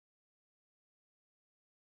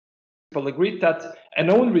agreed that an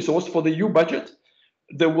own resource for the EU budget,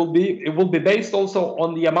 it will be based also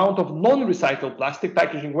on the amount of non-recycled plastic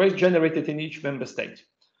packaging waste generated in each member state.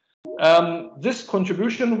 This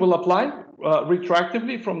contribution will apply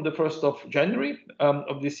retroactively from the 1st of January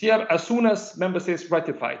of this year, as soon as member states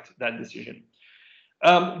ratified that decision.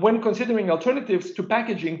 When considering alternatives to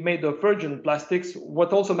packaging made of virgin plastics,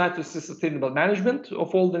 what also matters is sustainable management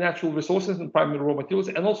of all the natural resources and primary raw materials,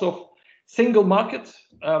 and also single market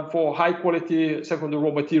for high quality secondary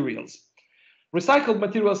raw materials. Recycled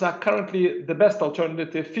materials are currently the best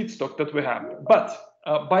alternative feedstock that we have, but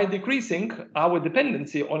by decreasing our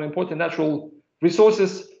dependency on important natural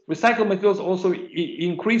resources, recycled materials also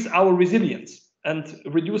increase our resilience and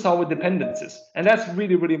reduce our dependencies. And that's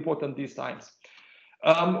really, really important these times.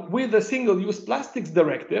 With the Single-Use Plastics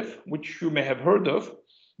Directive, which you may have heard of,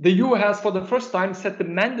 the EU has for the first time set the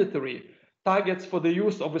mandatory targets for the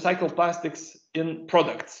use of recycled plastics in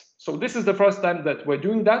products. So this is the first time that we're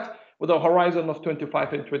doing that, with a horizon of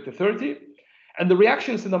 25 and 2030. And the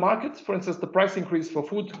reactions in the market, for instance, the price increase for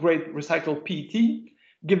food-grade recycled PET,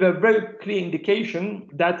 give a very clear indication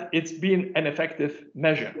that it's been an effective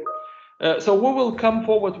measure. So we will come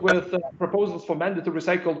forward with proposals for mandatory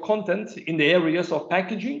recycled content in the areas of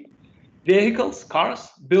packaging, vehicles, cars,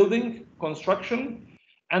 building, construction,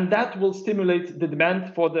 and that will stimulate the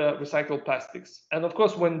demand for the recycled plastics. And of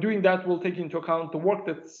course, when doing that, we'll take into account the work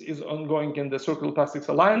that is ongoing in the Circular Plastics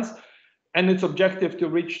Alliance and its objective to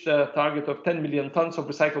reach the target of 10 million tons of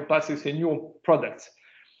recycled plastics in new products.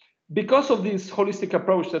 Because of this holistic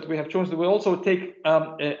approach that we have chosen, we also take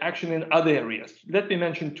action in other areas. Let me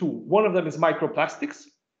mention two. One of them is microplastics,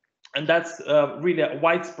 and that's really a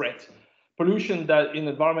widespread pollution that in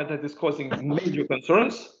the environment that is causing major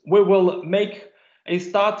concerns. We will make a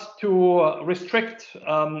start to restrict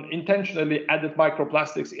intentionally added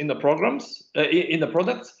microplastics in the programs, in the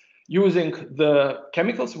products, using the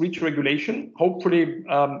chemicals REACH regulation, hopefully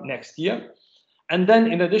next year. And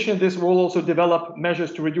then in addition to this, we'll also develop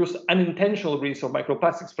measures to reduce unintentional release of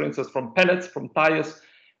microplastics, for instance, from pellets, from tires,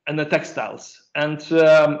 and the textiles. And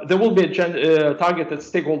there will be a targeted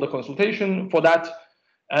stakeholder consultation for that.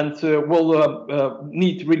 And we'll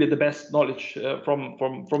need really the best knowledge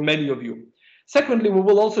from many of you. Secondly, we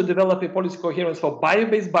will also develop a policy coherence for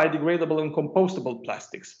bio-based, biodegradable, and compostable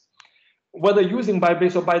plastics. Whether using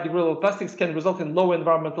bio-based or biodegradable plastics can result in low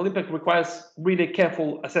environmental impact requires really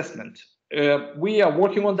careful assessment. We are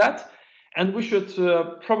working on that, and we should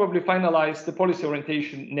probably finalize the policy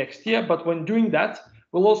orientation next year. But when doing that,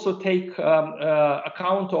 we'll also take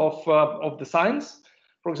account of the science.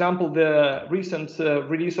 For example, the recent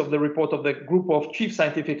release of the report of the group of chief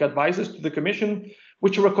scientific advisors to the Commission,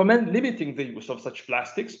 which recommend limiting the use of such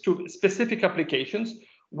plastics to specific applications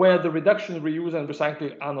where the reduction, reuse, and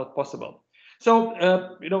recycling are not possible. So,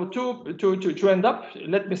 to end up,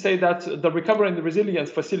 let me say that the Recovery and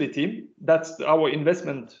Resilience Facility, that's our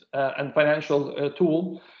investment and financial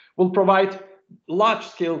tool, will provide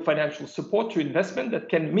large-scale financial support to investment that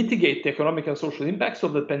can mitigate the economic and social impacts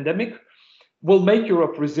of the pandemic, will make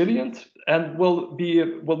Europe resilient, and will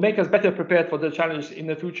make us better prepared for the challenges in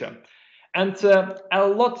the future. And a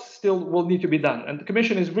lot still will need to be done. And the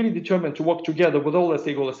Commission is really determined to work together with all the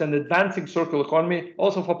stakeholders and advancing circular economy,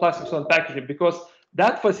 also for plastics and packaging, because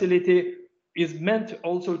that facility is meant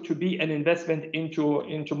also to be an investment into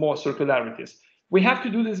more circularities. We have to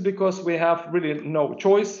do this because we have really no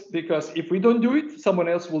choice, because if we don't do it, someone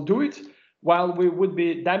else will do it, while we would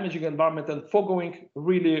be damaging the environment and foregoing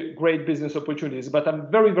really great business opportunities. But I'm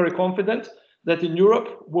very, very confident that in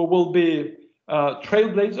Europe, we will be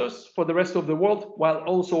trailblazers for the rest of the world, while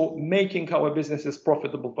also making our businesses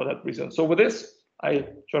profitable for that reason. So with this, I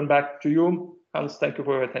turn back to you, Hans. Thank you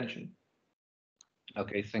for your attention.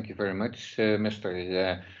 Okay, thank you very much,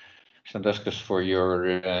 Mr. Sadauskas, for your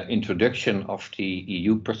introduction of the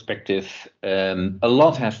EU perspective. A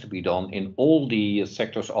lot has to be done in all the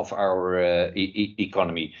sectors of our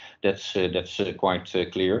economy. That's quite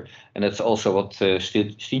clear. And that's also what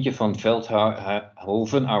Stientje van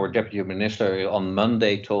Veldhoven, our Deputy Minister, on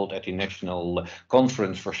Monday told at the National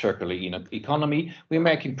Conference for Circular Economy. We're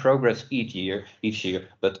making progress each year,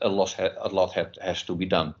 but a lot has to be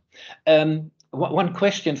done. One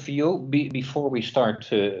question for you before we start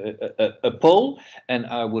a poll, and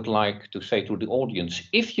I would like to say to the audience,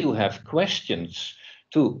 if you have questions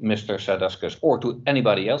to Mr. Sadauskas or to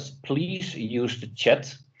anybody else, please use the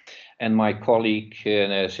chat. And my colleague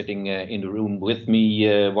sitting in the room with me,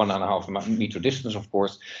 1.5 meter distance, of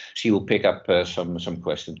course, she will pick up some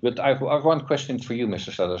questions. But I have one question for you,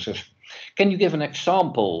 Mr. Sadauskas. Can you give an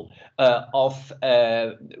example of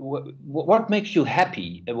what makes you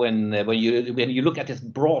happy when you look at this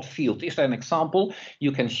broad field? Is there an example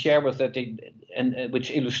you can share with that, and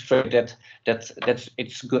which illustrate that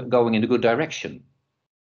it's going in a good direction?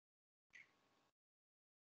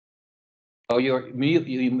 Oh, you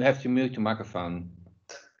have to mute your microphone.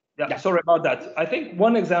 Yeah, sorry about that. I think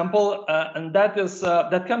one example, and that is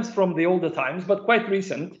that comes from the older times, but quite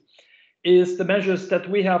recent, is the measures that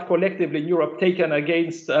we have collectively in Europe taken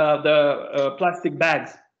against the plastic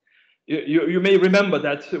bags. You may remember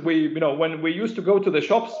that when we used to go to the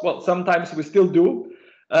shops, well, sometimes we still do.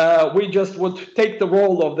 We just would take the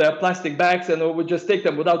roll of the plastic bags and we would just take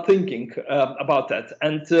them without thinking about that.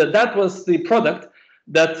 And that was the product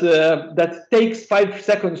that takes 5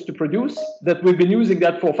 seconds to produce, that we've been using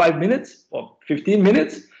that for 5 minutes or 15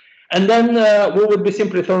 minutes, and then we would be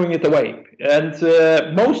simply throwing it away. And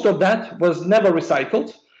most of that was never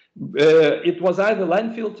recycled. It was either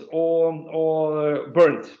landfilled or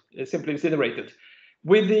burnt, simply incinerated.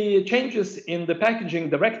 With the changes in the packaging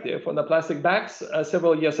directive on the plastic bags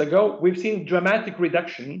several years ago, we've seen dramatic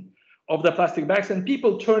reduction of the plastic bags and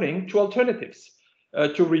people turning to alternatives,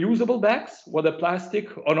 to reusable bags, whether plastic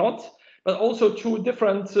or not, but also to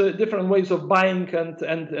different ways of buying and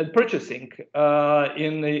purchasing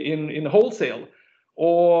in wholesale,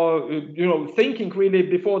 or thinking really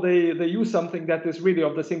before they use something that is really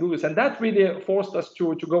of the single use. And that really forced us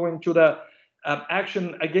to go into the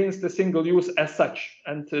action against the single use as such,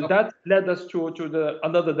 and that led us to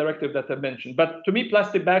another directive that I mentioned. But to me,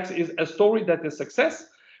 plastic bags is a story that is success,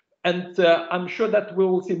 and I'm sure that we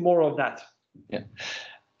will see more of that. Yeah,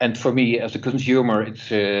 and for me as a consumer,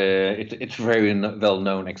 it's a very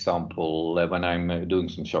well-known example when I'm doing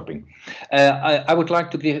some shopping. I would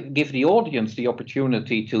like to give the audience the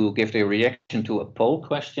opportunity to give their reaction to a poll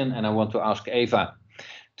question, and I want to ask Eva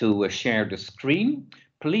to share the screen.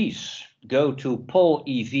 Please go to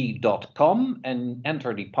polev.com and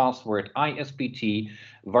enter the password ISPT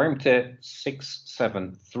warmte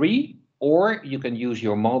 673, or you can use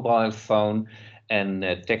your mobile phone and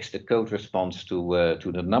text the code response to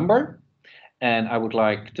the number. And I would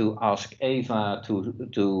like to ask Eva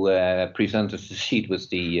to present us the sheet with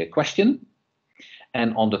the question.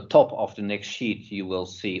 And on the top of the next sheet, you will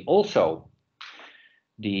see also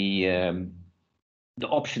the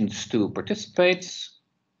options to participate.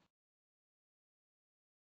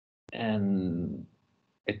 And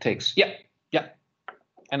it takes, yeah.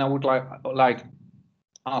 And I would like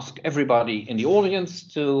ask everybody in the audience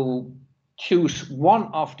to choose one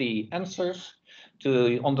of the answers.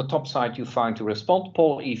 On the top side, you find to respond,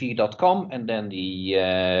 polev.com, and then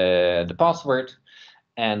the password.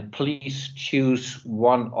 And please choose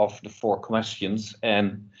one of the 4 questions.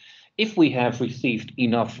 And if we have received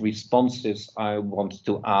enough responses, I want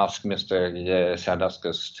to ask Mr.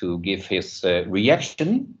 Sadauskas to give his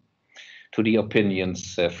reaction to the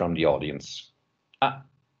opinions from the audience.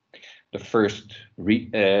 The first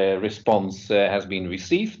response has been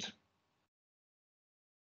received.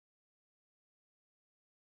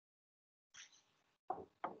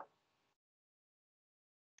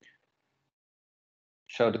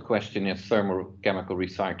 So the question is, thermochemical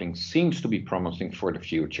recycling seems to be promising for the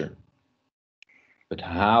future. But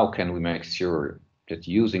how can we make sure that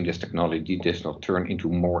using this technology does not turn into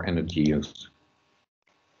more energy use?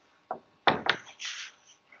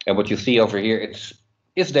 And what you see over here,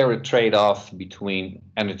 is there a trade-off between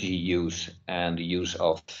energy use and the use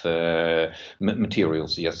of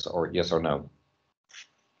materials, yes or no?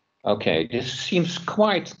 Okay, this seems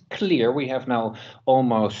quite clear. We have now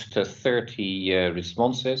almost 30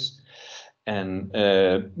 responses, and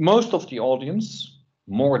most of the audience,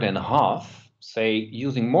 more than half, say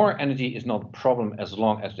using more energy is not a problem as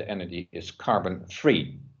long as the energy is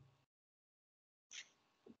carbon-free.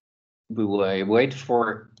 We will wait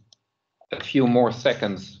for a few more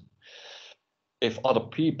seconds if other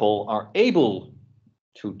people are able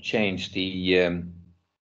to change the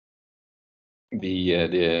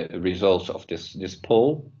results of this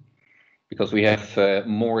poll, because we have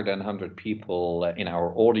more than 100 people in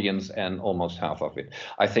our audience and almost half of it.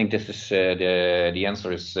 I think this is the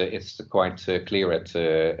answer is quite clear at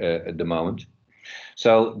the moment.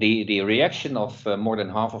 So the reaction of more than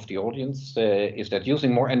half of the audience is that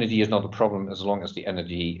using more energy is not a problem as long as the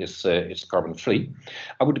energy is carbon free.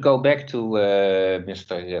 I would go back to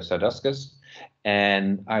Mr. Sadauskas,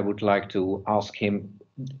 and I would like to ask him,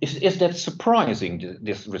 is that surprising,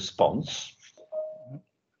 this response?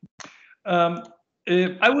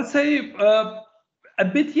 I would say a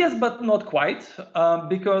bit yes, but not quite,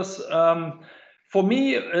 because for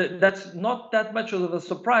me, that's not that much of a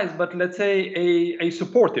surprise, but let's say a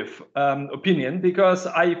supportive opinion, because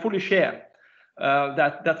I fully share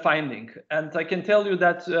that finding, and I can tell you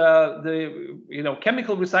that the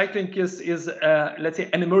chemical recycling is let's say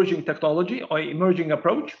an emerging technology or emerging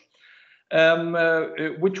approach,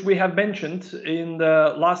 which we have mentioned in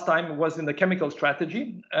the last time was in the chemical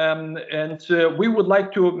strategy, and we would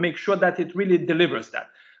like to make sure that it really delivers that.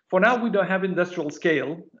 For now, we don't have industrial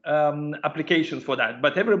scale applications for that,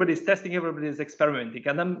 but everybody is testing, everybody is experimenting,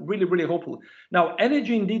 and I'm really, really hopeful. Now,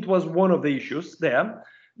 energy indeed was one of the issues there,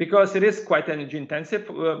 because it is quite energy intensive,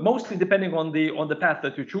 mostly depending on the path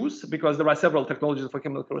that you choose, because there are several technologies for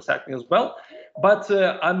chemical recycling as well. But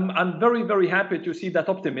I'm very, very happy to see that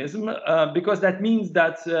optimism, because that means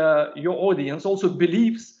that your audience also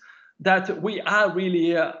believes that we are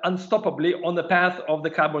really unstoppably on the path of the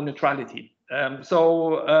carbon neutrality.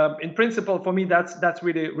 So in principle, for me, that's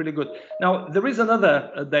really, really good. Now, there is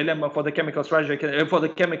another dilemma for the chemical strategy, for the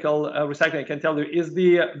chemical recycling, I can tell you, is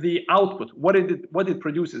the output, what it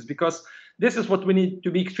produces, because this is what we need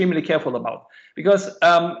to be extremely careful about, because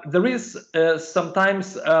there is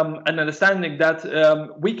sometimes an understanding that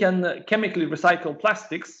we can chemically recycle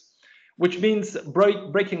plastics, which means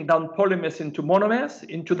breaking down polymers into monomers,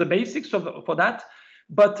 into the basics for that,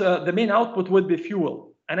 but the main output would be fuel.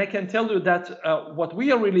 And I can tell you that what we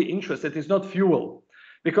are really interested in is not fuel,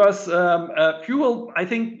 because fuel, I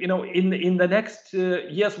think, in the next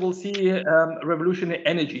years we'll see revolution in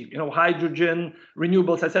energy, hydrogen,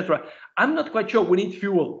 renewables, etc. I'm not quite sure we need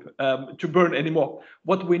fuel to burn anymore.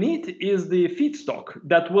 What we need is the feedstock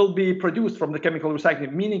that will be produced from the chemical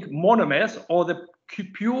recycling, meaning monomers or the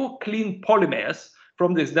pure clean polymers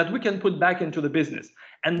from this that we can put back into the business,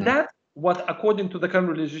 and that. What, according to the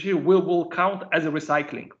current legislation, will count as a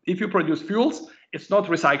recycling. If you produce fuels, it's not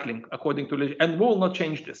recycling, according to legislation, and we will not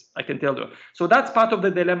change this, I can tell you. So that's part of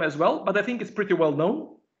the dilemma as well, but I think it's pretty well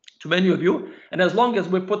known to many of you. And as long as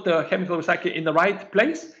we put the chemical recycling in the right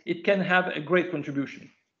place, it can have a great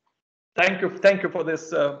contribution. Thank you for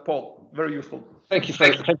this, Paul. Very useful. Thank you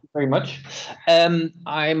very much.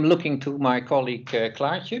 I'm looking to my colleague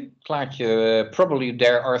Klaartje. Klaartje, probably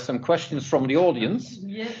there are some questions from the audience.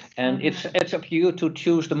 Yes. And it's up to you to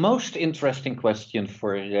choose the most interesting question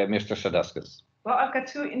for Mr. Sadauskas. Well, I've got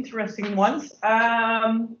two interesting ones.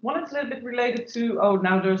 One is a little bit related to,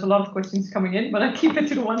 now there's a lot of questions coming in, but I keep it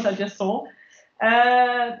to the ones I just saw.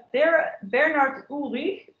 Bernard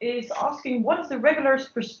Ulrich is asking, what is the regulator's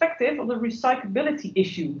perspective on the recyclability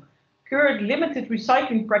issue? Current limited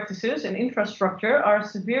recycling practices and infrastructure are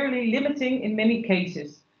severely limiting in many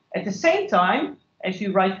cases. At the same time, as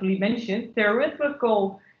you rightfully mentioned,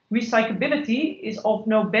 theoretical recyclability is of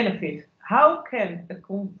no benefit. How can a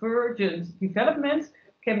convergent development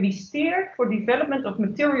can be steered for development of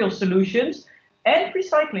material solutions and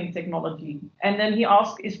recycling technology? And then he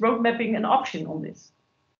asked, is road mapping an option on this?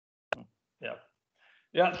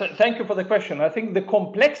 Thank you for the question. I think the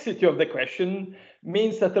complexity of the question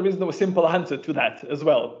means that there is no simple answer to that as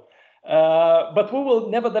well. But we will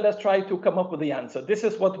nevertheless try to come up with the answer. This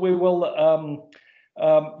is what we will.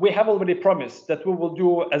 We have already promised that we will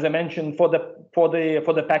do, as I mentioned, for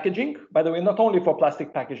the packaging. By the way, not only for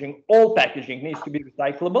plastic packaging, all packaging needs to be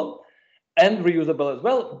recyclable and reusable as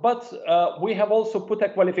well. But we have also put a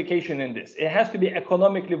qualification in this. It has to be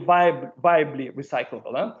economically viably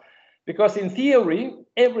recyclable. Huh? Because in theory,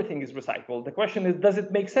 everything is recyclable. The question is, does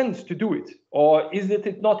it make sense to do it? Or is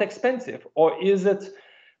it not expensive? Or is it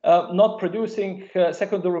not producing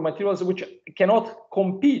secondary materials which cannot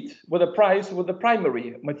compete with the price with the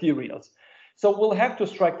primary materials? So we'll have to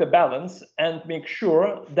strike the balance and make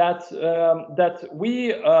sure that, that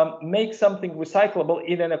we make something recyclable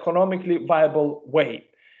in an economically viable way,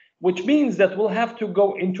 which means that we'll have to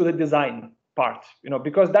go into the design part,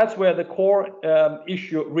 because that's where the core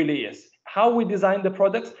issue really is. How we design the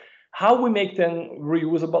products, how we make them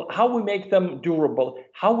reusable, how we make them durable,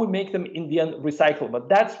 how we make them in the end recyclable.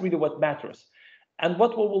 That's really what matters. And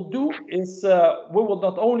what we will do is we will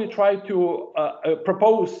not only try to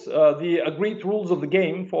propose the agreed rules of the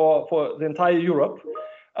game for the entire Europe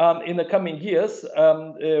in the coming years,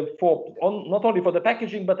 not only for the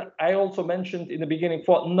packaging, but I also mentioned in the beginning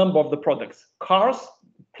for a number of the products. Cars,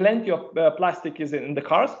 plenty of plastic is in the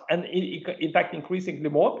cars, and in fact increasingly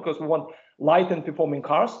more, because we want light and performing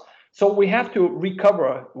cars. So we have to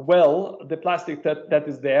recover well the plastic that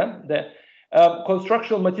is there. The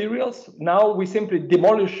construction materials, now we simply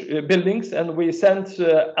demolish buildings and we send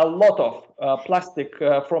a lot of plastic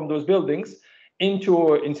from those buildings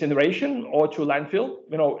into incineration or to landfill.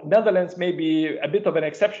 Netherlands may be a bit of an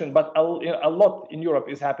exception, but a lot in Europe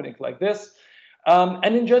is happening like this.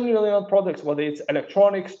 And in general, products, whether it's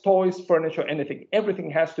electronics, toys, furniture, anything, everything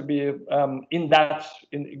has to be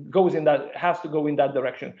has to go in that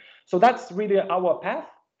direction. So that's really our path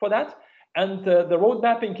for that. And the road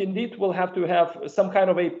mapping indeed will have to have some kind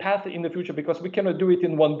of a path in the future, because we cannot do it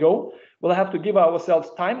in one go. We'll have to give ourselves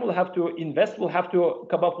time. We'll have to invest. We'll have to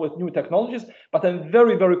come up with new technologies. But I'm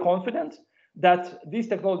very, very confident that these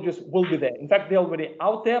technologies will be there. In fact, they're already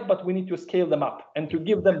out there, but we need to scale them up and to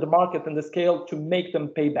give them the market and the scale to make them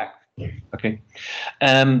pay back. Okay.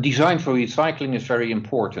 Design for recycling is very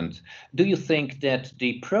important. Do you think that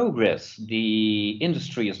the progress the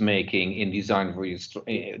industry is making in design for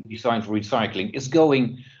recycling is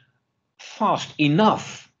going fast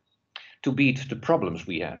enough to beat the problems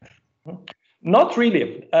we have? Not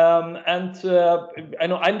really.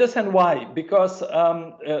 I understand why, because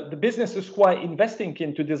the businesses who are investing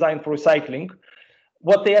into design for recycling,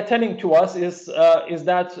 what they are telling to us is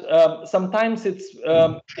that sometimes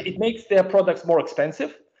it makes their products more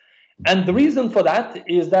expensive. And the reason for that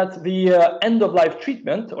is that the end-of-life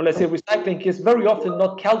treatment, or let's say recycling, is very often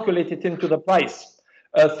not calculated into the price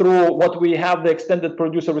through what we have, the extended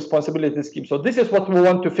producer responsibility scheme. So this is what we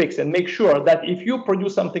want to fix and make sure that if you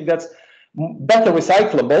produce something that's better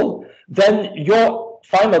recyclable, then your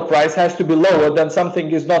final price has to be lower than something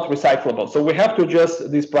is not recyclable. So we have to adjust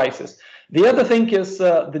these prices. The other thing is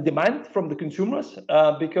the demand from the consumers,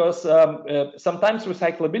 because sometimes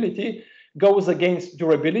recyclability goes against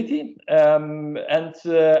durability, and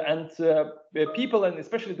people, and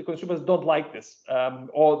especially the consumers, don't like this,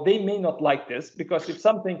 or they may not like this, because if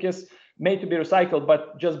something is made to be recycled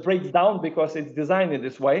but just breaks down because it's designed in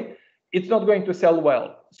this way, it's not going to sell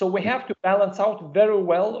well. So we have to balance out very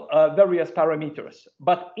well various parameters.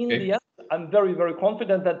 But in the end, I'm very, very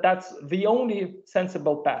confident that that's the only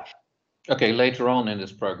sensible path. Okay, later on in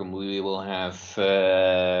this program, we will have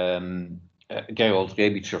Gerald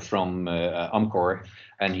Rebitzer from Amcor,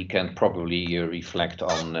 and he can probably reflect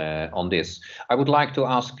on this. I would like to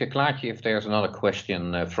ask Klaartje if there's another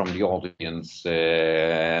question from the audience.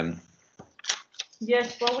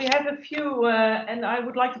 Yes, well, we have a few, and I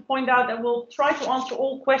would like to point out that we'll try to answer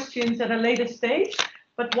all questions at a later stage.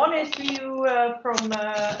 But one is to you from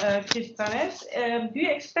Kestutis. Do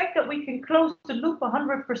you expect that we can close the loop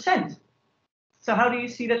 100%? So how do you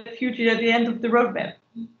see that future at the end of the roadmap?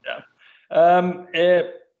 Yeah.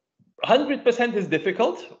 100% is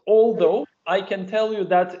difficult, although I can tell you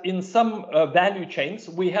that in some value chains,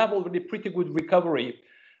 we have already pretty good recovery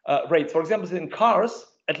rates. For example, in cars,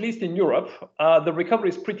 at least in Europe, the recovery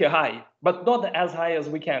is pretty high, but not as high as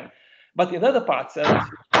we can. But in other parts, and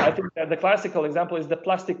I think that the classical example is the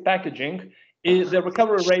plastic packaging, the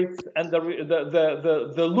recovery rate and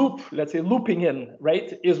the loop, let's say looping in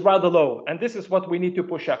rate, is rather low. And this is what we need to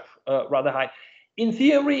push up rather high. In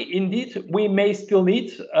theory, indeed, we may still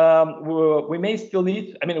need, we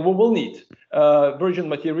will need virgin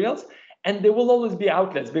materials. And there will always be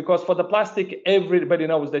outlets, because for the plastic, everybody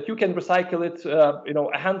knows that you can recycle it, a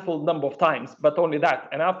handful number of times, but only that.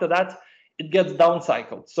 And after that, it gets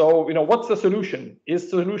downcycled. So, what's the solution? Is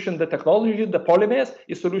solution the technology, the polymers?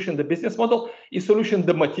 Is solution the business model? Is solution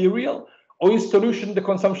the material? Or is solution the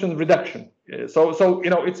consumption reduction? So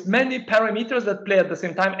it's many parameters that play at the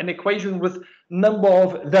same time, an equation with number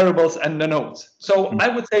of variables and the nodes. So I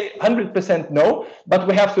would say 100% no, but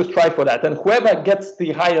we have to strive for that. And whoever gets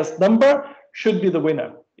the highest number should be the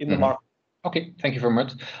winner in the market. Okay, thank you very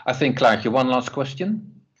much. I think, Klaartje, one last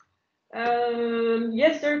question.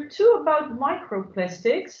 Yes, there are two about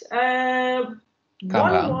microplastics.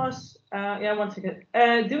 One was, one second.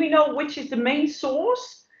 Do we know which is the main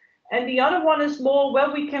source? And the other one is more, where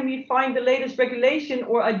can we find the latest regulation,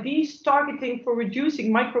 or are these targeting for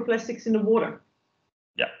reducing microplastics in the water?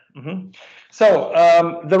 Yeah. So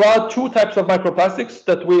there are two types of microplastics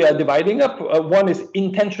that we are dividing up. One is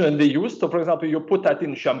intentionally used. So, for example, you put that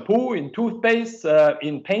in shampoo, in toothpaste,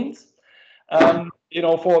 in paints,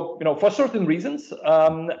 for certain reasons.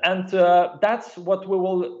 And that's what we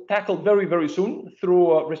will tackle very, very soon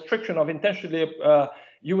through restriction of intentionally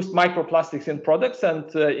used microplastics in products, and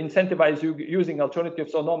incentivize using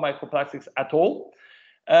alternatives or no microplastics at all.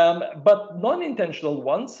 But non-intentional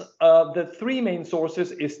ones, the three main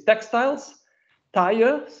sources is textiles,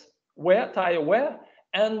 tire wear,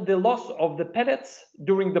 and the loss of the pellets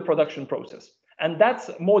during the production process. And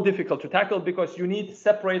that's more difficult to tackle, because you need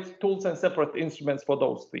separate tools and separate instruments for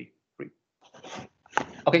those three.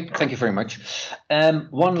 Okay, thank you very much.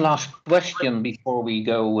 One last question before we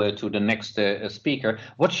go to the next speaker.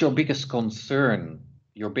 What's your biggest concern,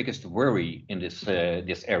 your biggest worry in this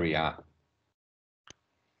area?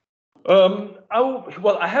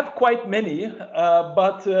 Well, I have quite many,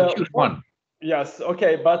 but choose one. Yes,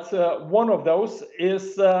 okay, but one of those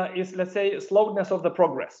is let's say slowness of the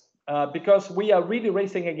progress, because we are really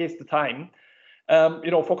racing against the time,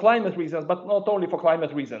 for climate reasons, but not only for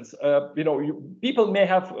climate reasons. People may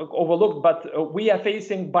have overlooked, but we are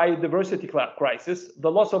facing biodiversity crisis,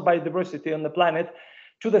 the loss of biodiversity on the planet,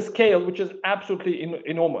 to the scale which is absolutely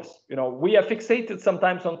enormous. We are fixated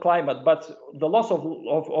sometimes on climate, but the loss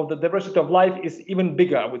of the diversity of life is even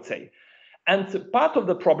bigger, I would say. And part of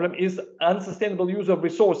the problem is unsustainable use of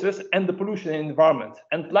resources and the pollution in the environment.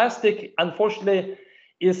 And plastic, unfortunately,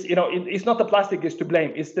 is, it's not the plastic is to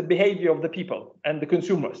blame, it's the behavior of the people and the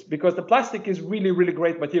consumers, because the plastic is really, really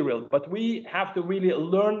great material, but we have to really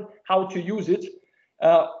learn how to use it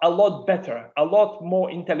a lot better, a lot more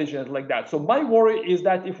intelligent like that. So my worry is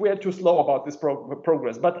that if we are too slow about this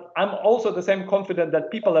progress, but I'm also the same confident that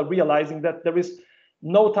people are realizing that there is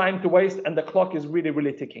no time to waste and the clock is really,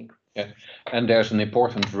 really ticking. Yeah, and there's an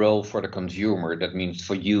important role for the consumer. That means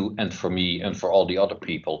for you and for me and for all the other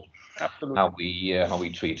people. Absolutely. How we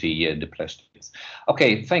treat the plastics.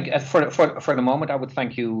 Okay, for the moment I would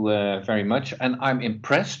thank you very much, and I'm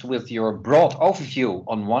impressed with your broad overview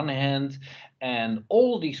on one hand, and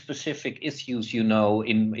all these specific issues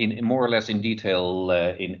in more or less in detail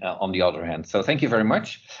on the other hand. So thank you very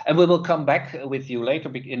much, and we will come back with you later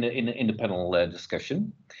in the panel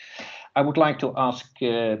discussion. I would like to ask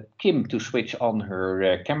Kim to switch on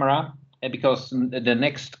her camera. Because the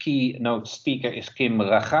next keynote speaker is Kim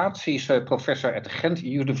Ragaert. She's a professor at Ghent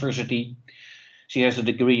University. She has a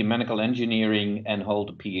degree in medical engineering and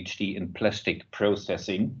holds a PhD in plastic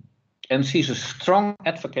processing. And she's a strong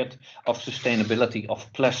advocate of sustainability of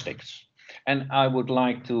plastics. And I would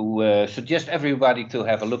like to suggest everybody to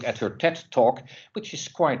have a look at her TED Talk, which is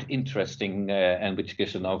quite interesting and which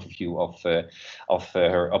gives an overview of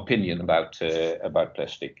her opinion about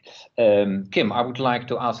plastic. Kim, I would like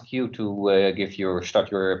to ask you to start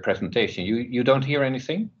your presentation. You don't hear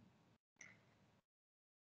anything?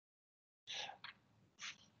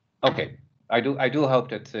 Okay. I do hope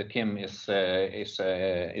that Kim is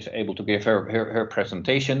able to give her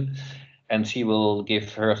presentation. And she will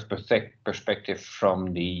give her perspective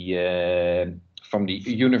from the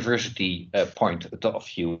university point of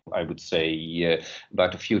view, I would say,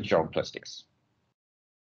 about the future on plastics.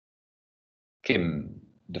 Kim,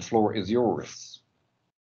 the floor is yours.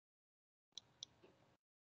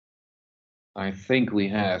 I think we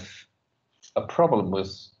have a problem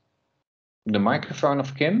with the microphone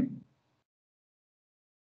of Kim.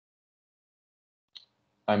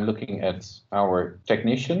 I'm looking at our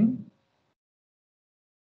technician.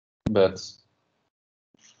 But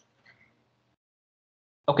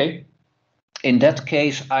okay, in that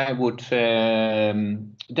case, I would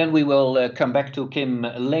then we will come back to Kim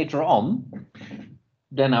later on.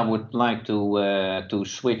 Then I would like to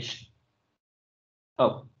switch.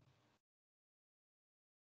 Oh,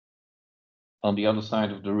 on the other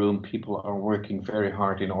side of the room, people are working very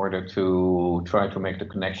hard in order to try to make the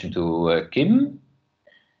connection to Kim.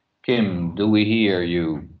 Kim, do we hear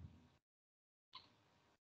you?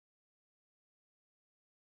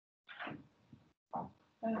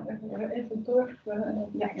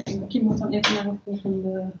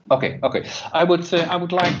 Okay. I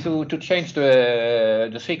would like to change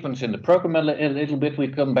the sequence in the program a little bit. We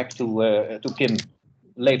come back to Kim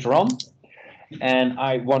later on, and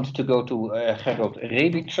I want to go to Gerald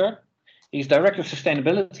Rebitzer. He's Director of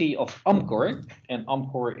Sustainability of Amcor, and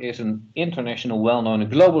Amcor is an international, well-known,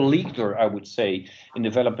 global leader, I would say, in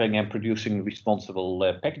developing and producing responsible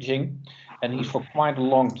packaging. And he's for quite a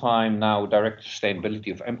long time now Director of Sustainability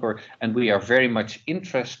of Amcor, and we are very much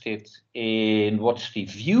interested in what's the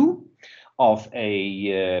view of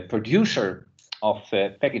a producer of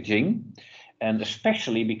packaging. And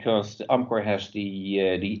especially because Amcor has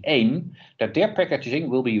the aim that their packaging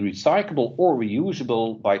will be recyclable or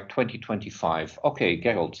reusable by 2025. Okay,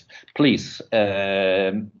 Gerald, please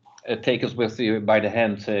take us with you by the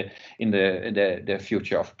hand in the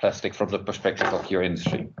future of plastic from the perspective of your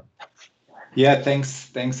industry. Yeah,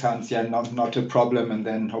 thanks, Hans. Yeah, not a problem. And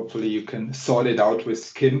then hopefully you can sort it out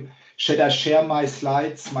with Kim. Should I share my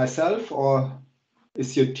slides myself, or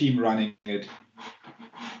is your team running it?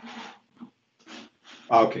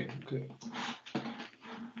 Okay, good.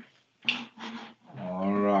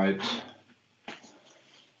 All right.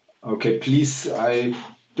 Okay, please, I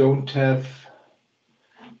don't have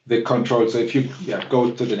the control. So if you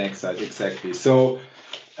go to the next slide, exactly. So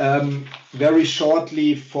very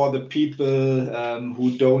shortly for the people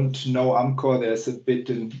who don't know Amcor, there's a bit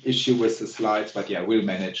an issue with the slides, but yeah, we'll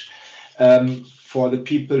manage. For the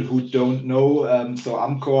people who don't know, so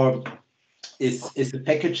Amcor is a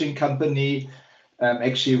packaging company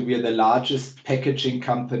Actually, we are the largest packaging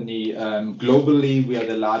company globally. We are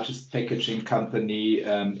the largest packaging company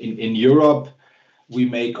in Europe. We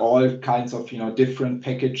make all kinds of different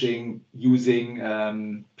packaging using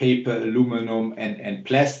paper, aluminum, and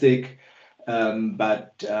plastic. Actually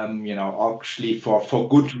for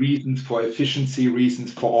good reasons, for efficiency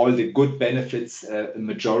reasons, for all the good benefits, a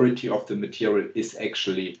majority of the material is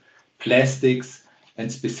actually plastics, and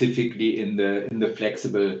specifically in the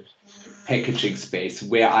flexible packaging space,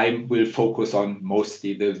 where I will focus on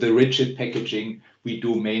mostly the rigid packaging we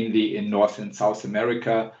do mainly in North and South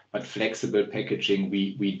America, but flexible packaging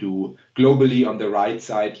we do globally. On the right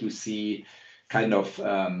side, you see kind of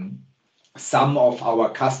some of our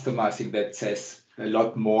customers. I think that says a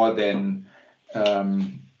lot more than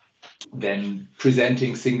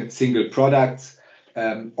presenting single products.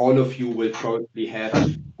 All of you will probably have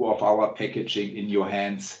two of our packaging in your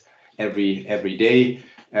hands every day.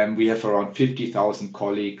 We have around 50,000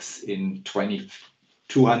 colleagues in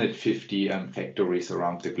 250 factories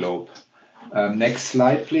around the globe. Next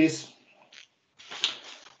slide, please.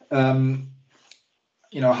 Hans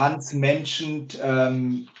mentioned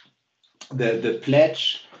the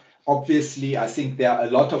pledge. Obviously, I think there are a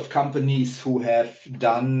lot of companies who have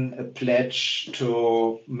done a pledge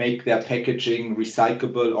to make their packaging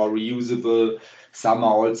recyclable or reusable. Some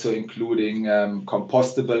are also including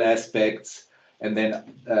compostable aspects, and then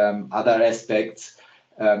other aspects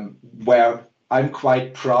where I'm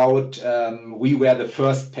quite proud. We were the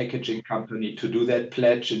first packaging company to do that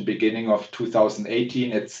pledge in beginning of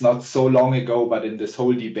 2018. It's not so long ago, but in this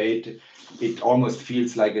whole debate, it almost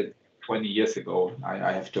feels like it 20 years ago.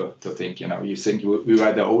 I have to think, you think we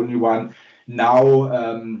were the only one. Now,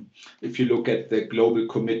 if you look at the global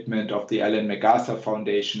commitment of the Ellen MacArthur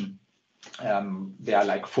Foundation, there are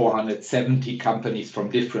like 470 companies from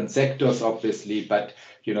different sectors, obviously, but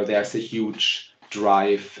there's a huge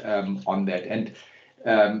drive on that. And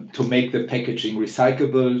to make the packaging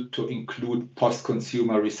recyclable, to include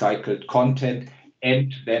post-consumer recycled content,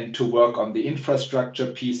 and then to work on the infrastructure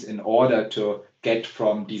piece in order to get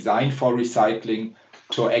from design for recycling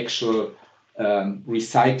to actual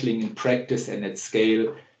recycling in practice and at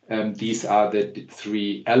scale. These are the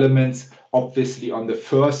three elements. Obviously, on the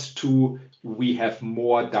first two, we have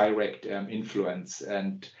more direct influence,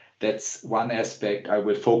 and that's one aspect I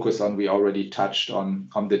will focus on. We already touched on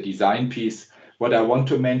the design piece. What I want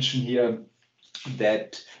to mention here,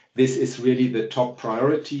 that this is really the top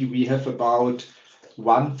priority. We have about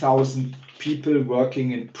 1,000 people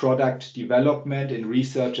working in product development, in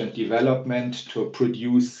research and development to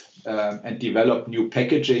produce and develop new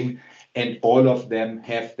packaging, and all of them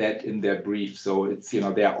have that in their brief. So it's,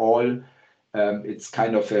 they're all, it's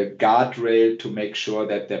kind of a guardrail to make sure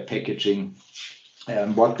that their packaging,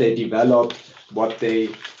 what they develop, what they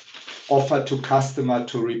offer to customer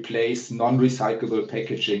to replace non-recyclable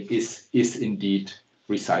packaging is indeed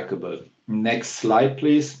recyclable. Next slide,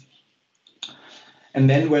 please. And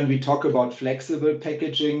then when we talk about flexible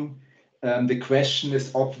packaging, the question is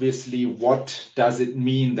obviously, what does it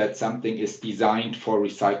mean that something is designed for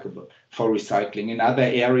recycling? In other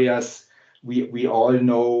areas, we all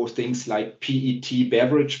know things like PET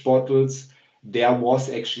beverage bottles. There was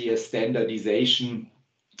actually a standardization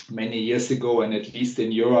many years ago, and at least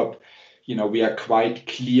in Europe, we are quite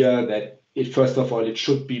clear that first of all, it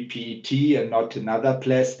should be PET and not another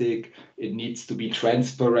plastic. It needs to be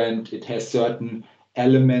transparent. It has certain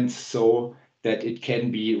elements so that it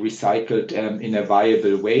can be recycled in a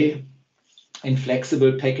viable way. In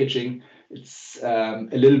flexible packaging, it's a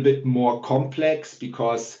little bit more complex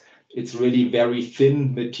because it's really very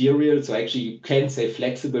thin material. So actually, you can say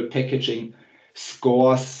flexible packaging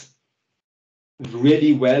scores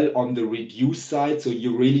really well on the reduced side. So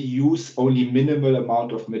you really use only minimal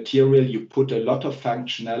amount of material. You put a lot of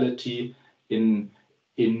functionality in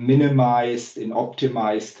minimized, in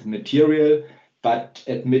optimized material. But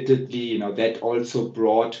admittedly, that also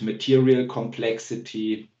brought material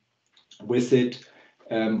complexity with it,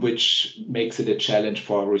 which makes it a challenge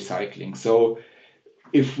for recycling. So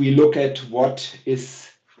if we look at what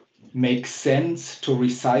makes sense to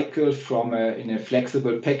recycle in a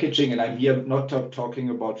flexible packaging, and I'm here not talking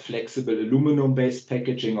about flexible aluminum-based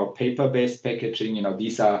packaging or paper-based packaging,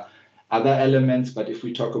 these are other elements. But if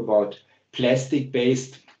we talk about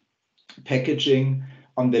plastic-based packaging,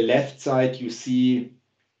 on the left side, you see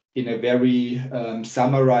in a very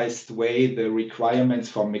summarized way the requirements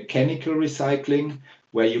for mechanical recycling,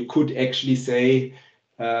 where you could actually say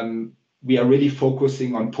we are really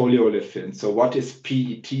focusing on polyolefins. So what is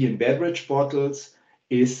PET in beverage bottles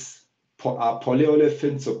are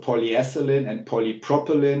polyolefins, so polyethylene and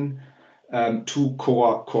polypropylene, two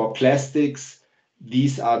core plastics.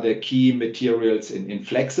 these are the key materials in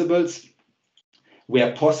flexibles.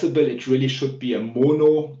 Where possible, it really should be a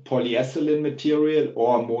mono polyethylene material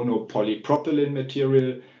or mono polypropylene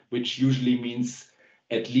material, which usually means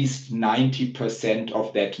at least 90%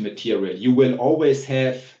 of that material. You will always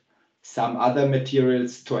have some other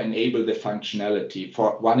materials to enable the functionality.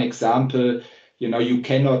 For one example, you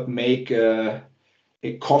cannot make a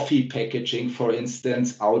coffee packaging, for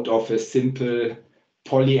instance, out of a simple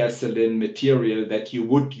polyethylene material that you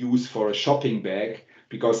would use for a shopping bag,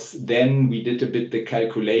 because then we did a bit the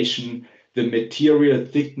calculation, the material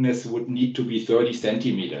thickness would need to be 30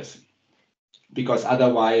 centimeters, because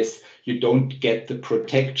otherwise you don't get the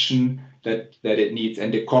protection that it needs.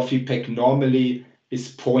 And the coffee pack normally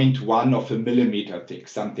is 0.1 of a millimeter thick,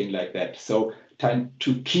 something like that. So time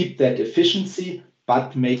to keep that efficiency,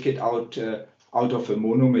 but make it out of a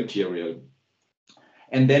mono material.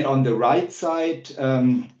 And then on the right side,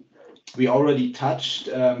 we already touched,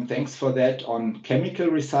 thanks for that, on chemical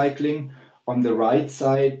recycling. On the right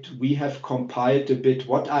side, we have compiled a bit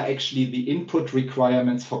what are actually the input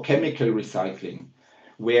requirements for chemical recycling,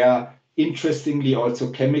 where interestingly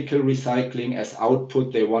also chemical recycling as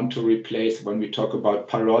output, they want to replace, when we talk about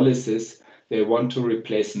pyrolysis, they want to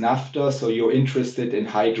replace naphtha. So you're interested in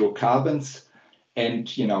hydrocarbons, and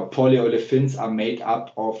polyolefins are made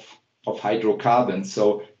up of hydrocarbons.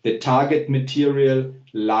 So the target material,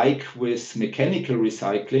 like with mechanical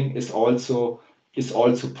recycling, is also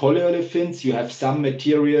polyolefins. You have some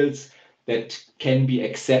materials that can be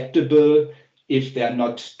acceptable if there are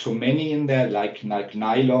not too many in there, like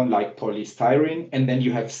nylon, like polystyrene. And then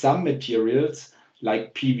you have some materials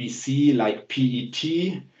like PVC, like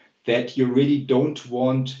PET, that you really don't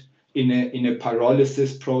want in a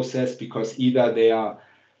pyrolysis process, because either they are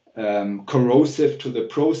corrosive to the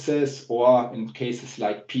process, or in cases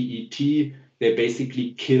like PET, they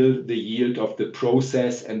basically kill the yield of the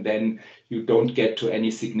process, and then you don't get to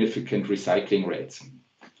any significant recycling rates.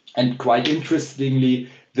 And quite interestingly,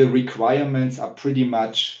 the requirements are pretty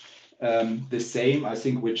much the same, I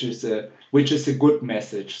think, which is a good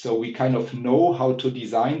message. So we kind of know how to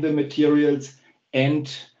design the materials, and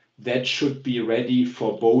that should be ready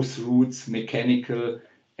for both routes, mechanical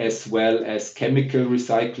as well as chemical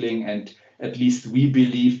recycling. And at least we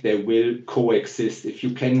believe they will coexist. If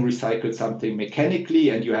you can recycle something mechanically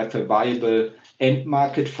and you have a viable end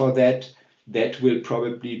market for that, that will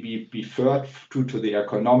probably be preferred due to the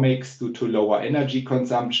economics, due to lower energy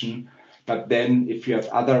consumption. But then if you have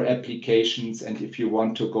other applications, and if you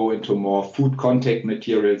want to go into more food contact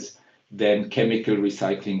materials, then chemical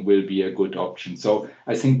recycling will be a good option. So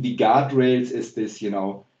I think the guardrails is this,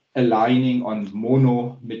 aligning on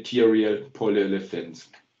mono material polyolefins.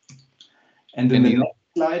 And then the next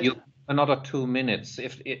slide. Another 2 minutes.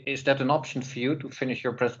 Is that an option for you to finish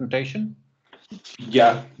your presentation?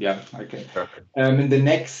 Yeah, okay. Perfect. In the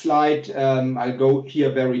next slide, I'll go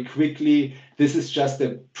here very quickly. This is just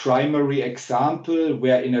a primary example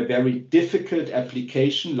where in a very difficult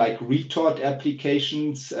application, like retort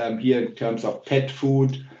applications, here in terms of pet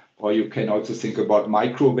food, or you can also think about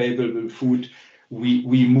microwavable food,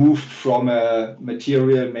 we moved from a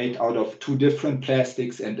material made out of 2 different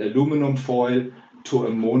plastics and aluminum foil to a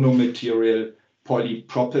monomaterial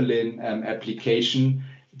polypropylene application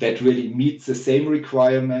that really meets the same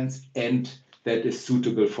requirements and that is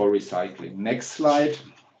suitable for recycling. Next slide.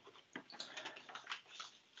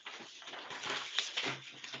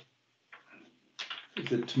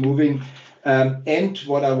 Is it moving? And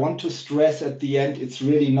what I want to stress at the end, it's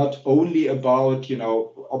really not only about,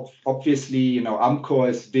 obviously, Amcor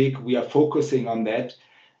is big, we are focusing on that,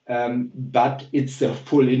 but it's a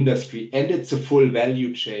full industry and it's a full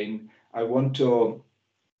value chain. I want to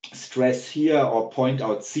stress here or point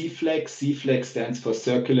out CFlex. CFlex stands for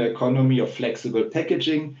Circular Economy of Flexible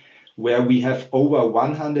Packaging, where we have over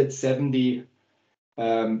 170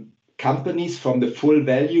 companies from the full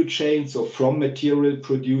value chain, so from material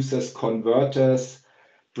producers, converters,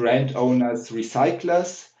 brand owners,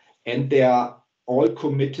 recyclers, and they are all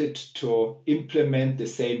committed to implement the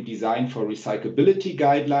same design for recyclability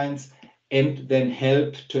guidelines and then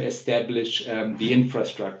help to establish the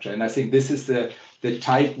infrastructure. And I think this is the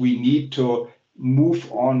type we need to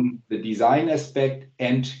move on the design aspect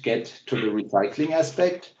and get to the recycling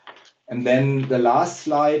aspect. And then the last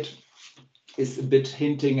slide is a bit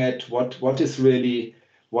hinting at what is really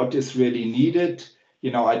needed.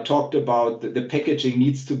 I talked about the packaging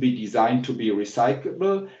needs to be designed to be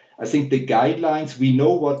recyclable. I think the guidelines, we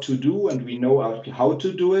know what to do and we know how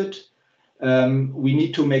to do it. We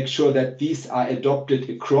need to make sure that these are adopted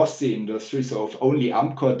across the industry. So if only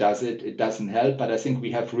Amcor does it, it doesn't help. But I think we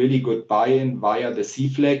have really good buy-in via the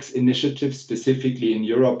CFlex initiative, specifically in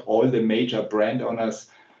Europe. All the major brand owners,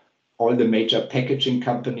 all the major packaging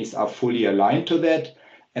companies are fully aligned to that.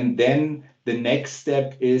 And then the next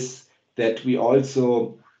step is that we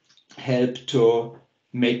also help to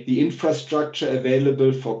make the infrastructure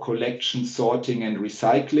available for collection, sorting, and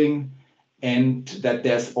recycling, and that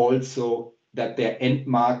there's also that there are end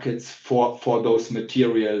markets for those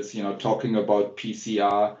materials, talking about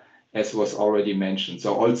PCR, as was already mentioned.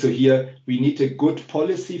 So also here, we need a good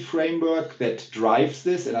policy framework that drives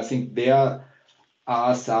this, and I think there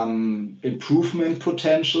are some improvement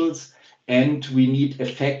potentials, and we need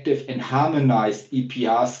effective and harmonized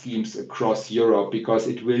EPR schemes across Europe, because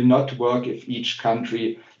it will not work if each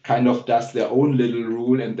country kind of does their own little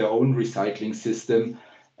rule and their own recycling system.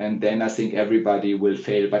 And then I think everybody will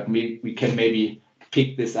fail. But we can maybe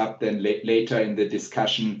pick this up then later in the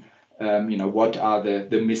discussion. What are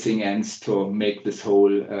the missing ends to make this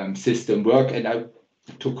whole system work? And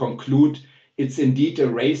to conclude, it's indeed a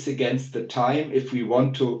race against the time if we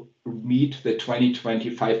want to meet the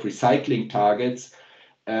 2025 recycling targets.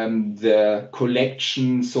 The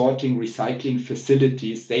collection, sorting, recycling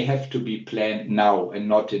facilities, they have to be planned now and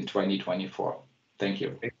not in 2024. Thank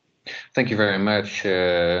you. Thank you very much,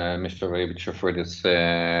 Mr. Rebitzer, for this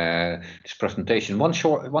presentation. One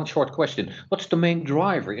short question. What's the main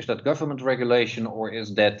driver? Is that government regulation or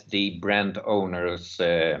is that the brand owners?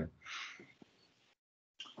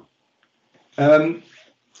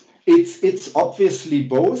 It's obviously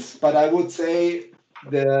both, but I would say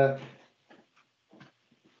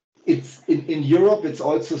it's in Europe, it's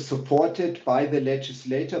also supported by the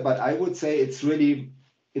legislator, but I would say it's really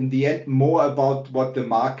in the end more about what the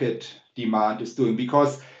market demand is doing,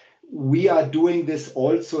 because we are doing this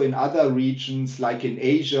also in other regions like in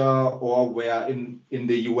Asia or where in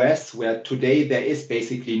the US, where today there is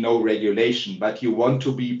basically no regulation, but you want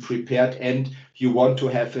to be prepared and you want to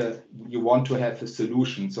have a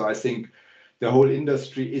solution. So I think the whole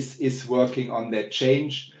industry is working on that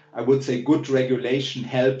change. I would say good regulation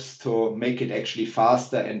helps to make it actually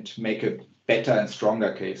faster and make a better and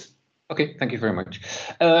stronger case. Okay, thank you very much.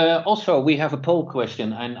 Also, we have a poll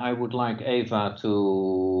question, and I would like Eva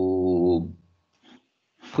to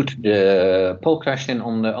put the poll question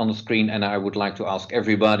on the screen, and I would like to ask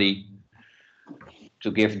everybody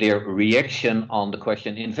to give their reaction on the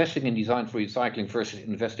question: investing in design for recycling versus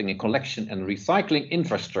investing in collection and recycling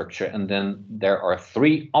infrastructure. And then there are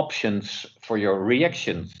 3 options for your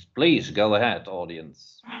reactions. Please go ahead,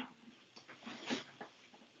 audience.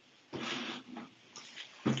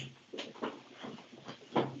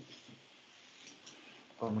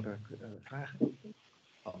 Komen er vragen?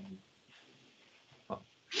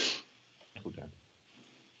 Goed hè.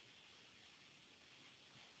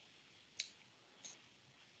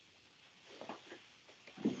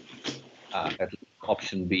 At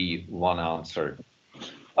option B, 1 answer.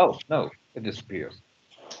 Oh no, it disappears.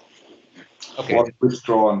 Okay.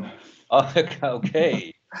 Withdrawn.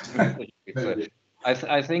 Okay.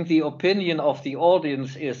 I think the opinion of the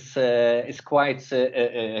audience is quite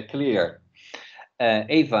clear.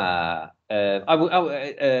 Eva,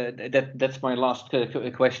 that's my last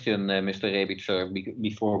question, Mr. Rebitzer,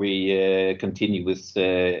 before we continue with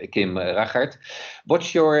Kim Ragaert.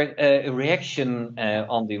 What's your reaction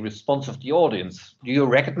on the response of the audience? Do you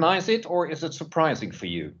recognize it, or is it surprising for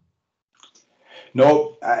you?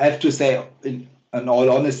 No, I have to say, in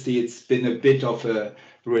all honesty, it's been a bit of a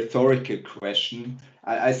rhetorical question.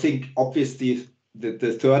 I think obviously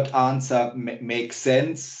the third answer makes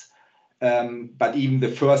sense. But even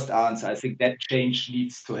the first answer, I think that change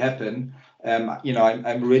needs to happen.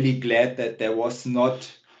 I'm really glad that there was not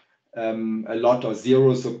a lot or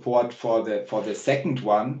zero support for the second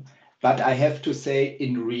one. But I have to say,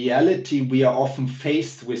 in reality, we are often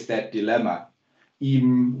faced with that dilemma,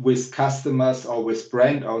 even with customers or with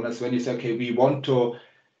brand owners, when you say, okay, we want to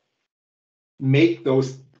make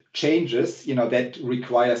those changes, that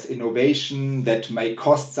requires innovation, that may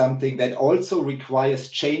cost something, that also requires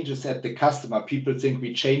changes at the customer. People think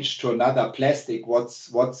we change to another plastic, what's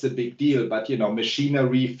the big deal? But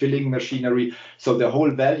machinery, filling machinery, so the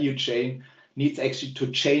whole value chain needs actually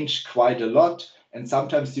to change quite a lot. And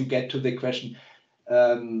sometimes you get to the question,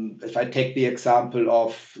 if I take the example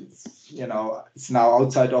of, it's now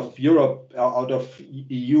outside of Europe, out of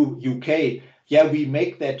EU, UK, yeah, we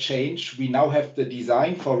make that change. We now have the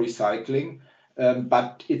design for recycling,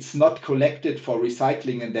 but it's not collected for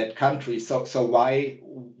recycling in that country. So why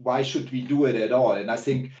should we do it at all? And I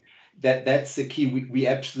think that's the key. We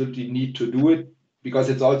absolutely need to do it. because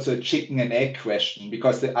it's also a chicken and egg question,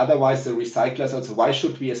 because otherwise the recyclers also, why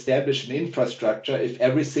should we establish an infrastructure if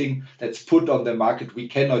everything that's put on the market, we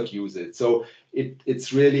cannot use it? So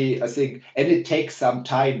it's really, I think, and it takes some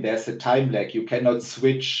time. There's a time lag. You cannot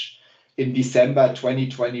switch in December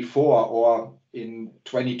 2024 or in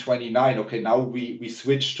 2029. Okay, now we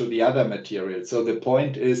switch to the other material. So the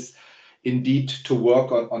point is indeed to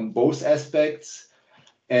work on both aspects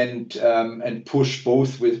and push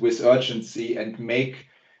both with urgency and make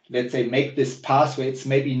this pathway. It's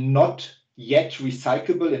maybe not yet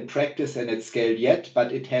recyclable in practice and at scale yet,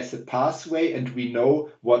 but it has a pathway and we know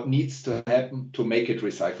what needs to happen to make it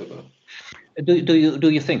recyclable. Do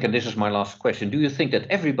you think, and this is my last question, do you think that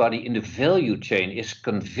everybody in the value chain is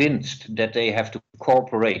convinced that they have to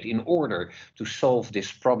cooperate in order to solve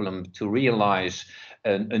this problem, to realize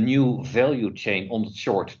a new value chain on the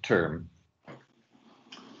short term?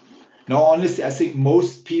 No, honestly, I think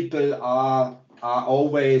most people are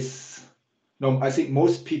always, no, I think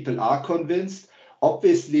most people are convinced.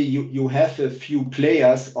 Obviously, you have a few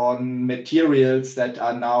players on materials that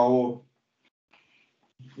are now,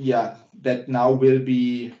 that now will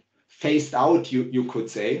be phased out, you could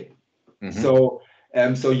say.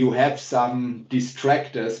 Mm-hmm. So you have some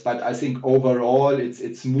distractors, but I think overall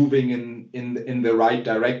it's moving in the right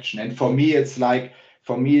direction. And for me, it's like,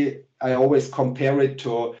 I always compare it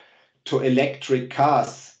to electric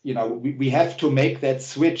cars. You know, we have to make that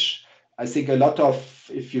switch. I think a lot of,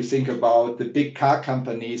 if you think about the big car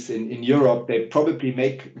companies in Europe, they probably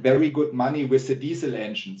make very good money with the diesel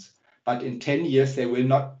engines, but in 10 years they will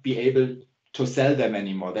not be able to sell them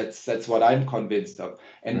anymore. That's what I'm convinced of.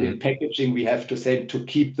 And in packaging, we have to say, to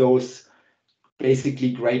keep those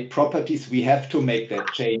basically great properties, we have to make that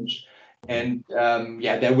change. And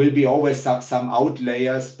there will be always some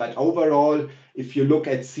outliers, but overall, if you look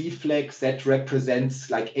at C-Flex, that represents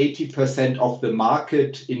like 80% of the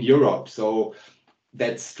market in Europe. So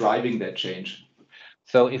that's driving that change.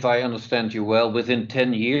 So if I understand you well, within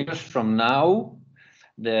 10 years from now,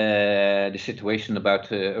 the situation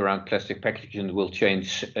around plastic packaging will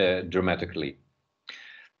change dramatically.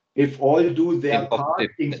 If all do their part,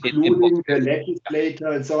 including the legislator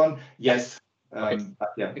and so on, yes.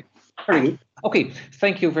 Yeah. Very good. Okay,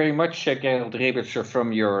 thank you very much, Gerald Rebitzer,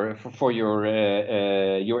 for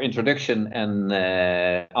your introduction and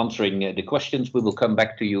answering the questions. We will come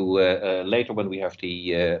back to you later when we have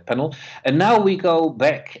the panel. And now we go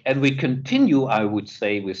back and we continue, I would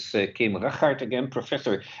say, with Kim Ragaert again,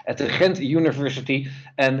 professor at the Ghent University.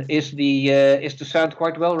 And is the sound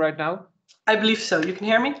quite well right now? I believe so. You can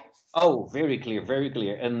hear me? Oh, very clear, very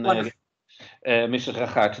clear. And Mr.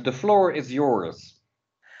 Ragaert, the floor is yours.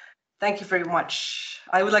 Thank you very much.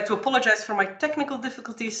 I would like to apologize for my technical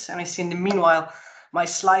difficulties, and I see in the meanwhile my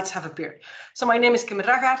slides have appeared. So my name is Kim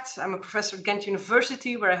Ragaert. I'm a professor at Ghent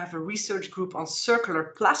University, where I have a research group on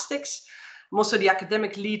circular plastics. I'm also the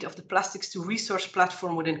academic lead of the Plastics to Resource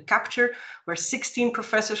platform within Capture, where 16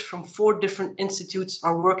 professors from 4 different institutes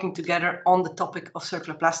are working together on the topic of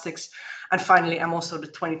circular plastics. And finally, I'm also the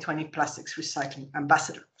 2020 Plastics Recycling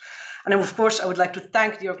Ambassador. And of course, I would like to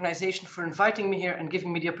thank the organization for inviting me here and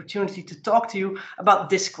giving me the opportunity to talk to you about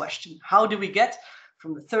this question. How do we get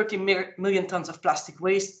from the 30 million tons of plastic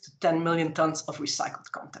waste to 10 million tons of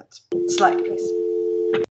recycled content? Slide,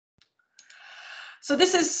 please. So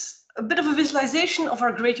this is a bit of a visualization of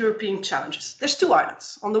our great European challenges. There's 2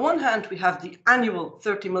 islands. On the one hand, we have the annual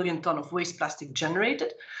 30 million ton of waste plastic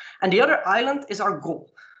generated, and the other island is our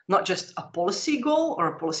goal. Not just a policy goal or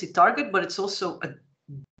a policy target, but it's also a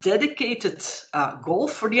dedicated goal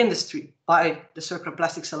for the industry. By the Circular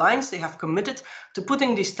Plastics Alliance, they have committed to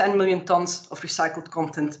putting these 10 million tons of recycled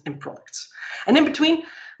content in products. And in between,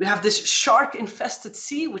 we have this shark-infested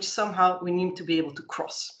sea, which somehow we need to be able to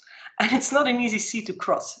cross. And it's not an easy sea to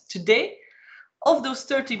cross. Today, of those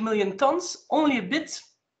 30 million tons, only a bit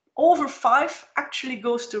over 5 actually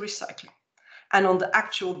goes to recycling. And on the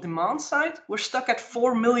actual demand side, we're stuck at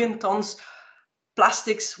 4 million tons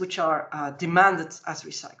plastics which are demanded as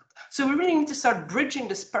recycled. So we really need to start bridging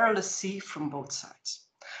this perilous sea from both sides.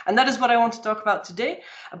 And that is what I want to talk about today,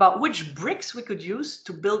 about which bricks we could use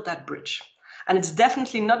to build that bridge. And it's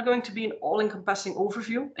definitely not going to be an all-encompassing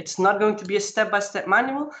overview. It's not going to be a step-by-step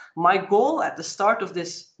manual. My goal at the start of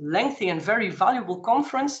this lengthy and very valuable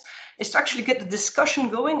conference is to actually get the discussion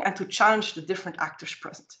going and to challenge the different actors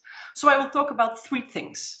present. So I will talk about 3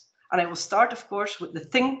 things. And I will start, of course, with the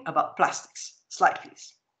thing about plastics. Slide,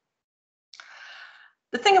 please.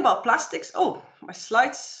 The thing about plastics, my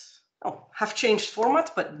slides have changed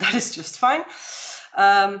format, but that is just fine.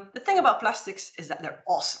 The thing about plastics is that they're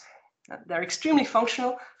awesome. They're extremely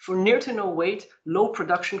functional for near to no weight, low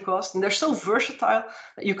production cost, and they're so versatile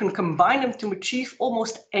that you can combine them to achieve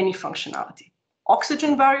almost any functionality.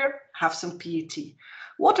 Oxygen barrier, have some PET.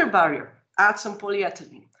 Water barrier, add some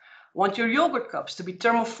polyethylene. Want your yogurt cups to be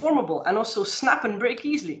thermoformable and also snap and break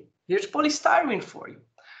easily? Here's polystyrene for you.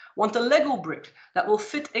 Want a Lego brick that will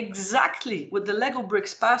fit exactly with the Lego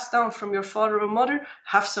bricks passed down from your father or mother?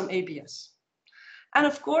 Have some ABS. And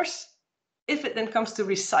of course, if it then comes to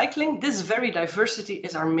recycling, this very diversity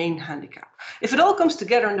is our main handicap. If it all comes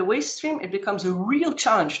together in the waste stream, it becomes a real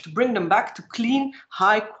challenge to bring them back to clean,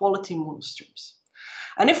 high quality monostreams.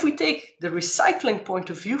 And if we take the recycling point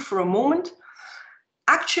of view for a moment,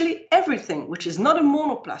 actually everything which is not a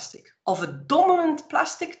monoplastic of a dominant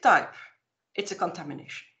plastic type, it's a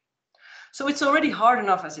contamination. So it's already hard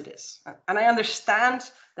enough as it is. And I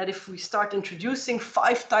understand that if we start introducing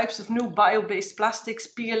 5 types of new bio-based plastics,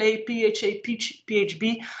 PLA, PHA,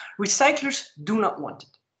 PHB, recyclers do not want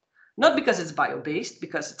it. Not because it's bio-based,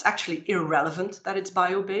 because it's actually irrelevant that it's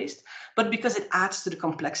bio-based, but because it adds to the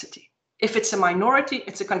complexity. If it's a minority,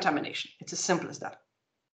 it's a contamination. It's as simple as that.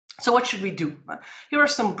 So what should we do? Here are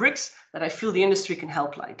some bricks that I feel the industry can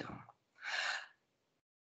help lie down.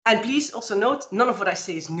 And please also note, none of what I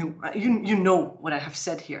say is new. You know what I have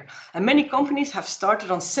said here. And many companies have started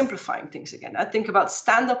on simplifying things again. I think about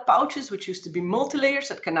stand-up pouches, which used to be multi-layers,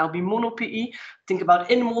 that can now be mono-PE. Think about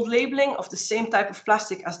in-mold labeling of the same type of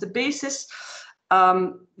plastic as the basis.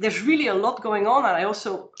 There's really a lot going on, and I'm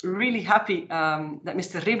also really happy that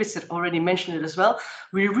Mr. Rebitzer already mentioned it as well.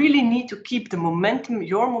 We really need to keep the momentum,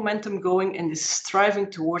 your momentum going in this striving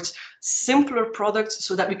towards simpler products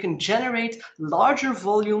so that we can generate larger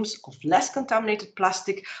volumes of less contaminated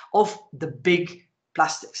plastic of the big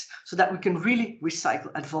plastics, so that we can really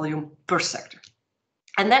recycle at volume per sector.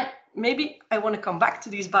 And then maybe I want to come back to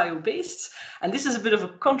these bio-based, and this is a bit of a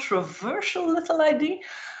controversial little idea.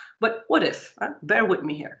 But what if, bear with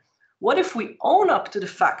me here, what if we own up to the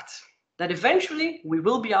fact that eventually we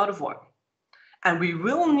will be out of oil and we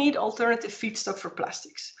will need alternative feedstock for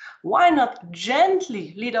plastics? Why not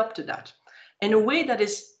gently lead up to that in a way that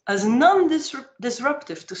is as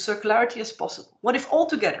non-disruptive to circularity as possible? What if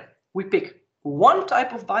altogether we pick one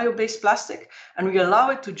type of bio-based plastic and we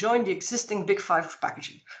allow it to join the existing big 5 of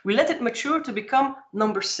packaging? We let it mature to become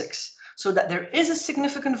number 6. So that there is a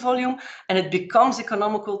significant volume and it becomes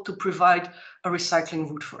economical to provide a recycling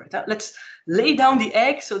route for it. Let's lay down the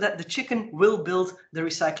egg so that the chicken will build the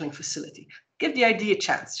recycling facility. Give the idea a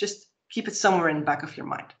chance. Just keep it somewhere in the back of your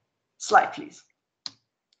mind. Slide, please.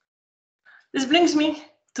 This brings me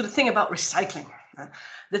to the thing about recycling.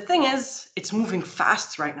 The thing is, it's moving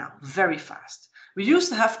fast right now, very fast. We used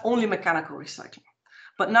to have only mechanical recycling.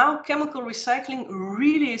 But now chemical recycling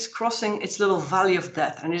really is crossing its little valley of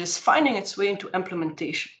death, and it is finding its way into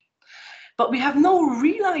implementation. But we have no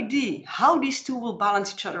real idea how these two will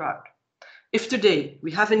balance each other out. If today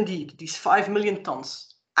we have indeed these 5 million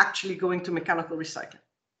tons actually going to mechanical recycling,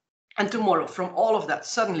 and tomorrow from all of that,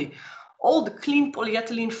 suddenly all the clean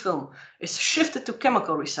polyethylene film is shifted to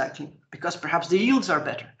chemical recycling because perhaps the yields are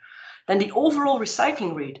better, then the overall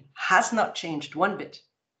recycling rate has not changed one bit.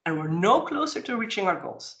 And we're no closer to reaching our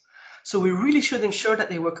goals. So we really should ensure that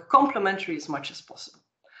they work complementary as much as possible.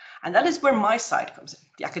 And that is where my side comes in,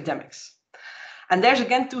 the academics. And there's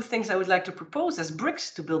again 2 things I would like to propose as bricks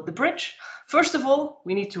to build the bridge. First of all,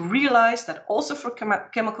 we need to realize that also for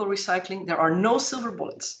chemical recycling, there are no silver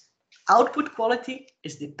bullets. Output quality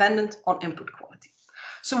is dependent on input quality.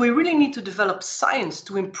 So we really need to develop science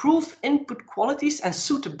to improve input qualities and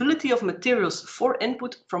suitability of materials for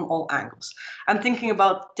input from all angles. I'm thinking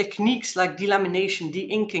about techniques like delamination,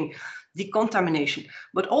 de-inking, decontamination,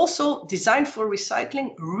 but also design for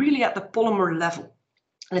recycling really at the polymer level.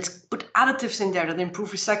 Let's put additives in there that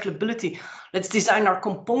improve recyclability. Let's design our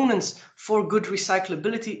components for good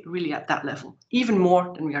recyclability really at that level, even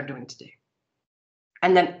more than we are doing today.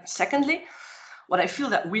 And then secondly, what I feel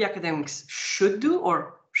that we academics should do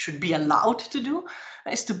or should be allowed to do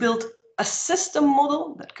is to build a system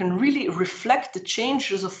model that can really reflect the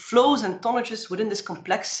changes of flows and tonnages within this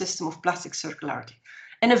complex system of plastic circularity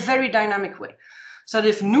in a very dynamic way. So that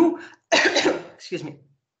if new,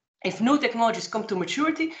 if new technologies come to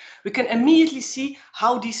maturity, we can immediately see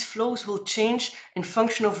how these flows will change in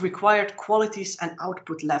function of required qualities and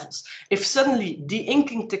output levels. If suddenly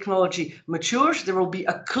de-inking technology matures, there will be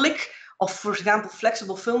a click of, for example,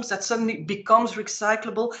 flexible films that suddenly becomes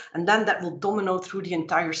recyclable, and then that will domino through the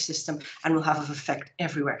entire system and will have an effect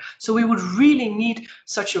everywhere. So we would really need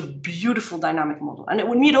such a beautiful dynamic model, and it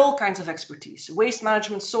would need all kinds of expertise: waste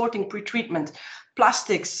management, sorting, pretreatment,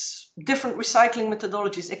 plastics, different recycling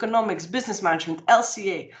methodologies, economics, business management,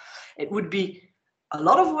 LCA. It would be a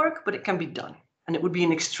lot of work, but it can be done. And it would be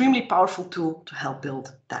an extremely powerful tool to help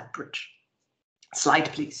build that bridge.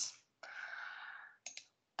 Slide, please.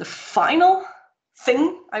 The final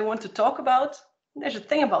thing I want to talk about, there's a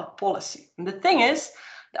thing about policy. And the thing is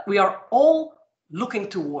that we are all looking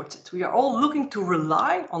towards it. We are all looking to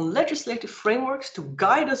rely on legislative frameworks to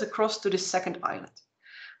guide us across to this second island.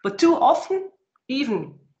 But too often,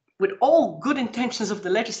 even with all good intentions of the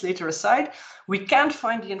legislator aside, we can't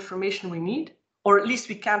find the information we need, or at least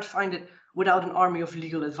we can't find it without an army of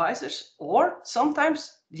legal advisors, or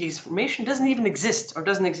sometimes the information doesn't even exist or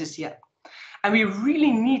doesn't exist yet. And we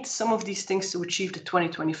really need some of these things to achieve the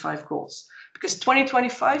 2025 goals, because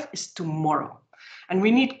 2025 is tomorrow. And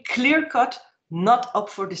we need clear-cut, not up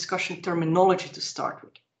for discussion terminology to start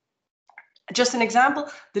with. Just an example,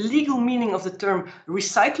 the legal meaning of the term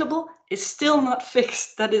recyclable is still not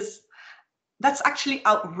fixed. That's actually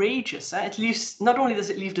outrageous. It leaves, not only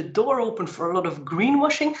does it leave the door open for a lot of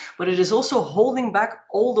greenwashing, but it is also holding back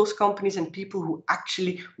all those companies and people who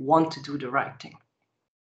actually want to do the right thing.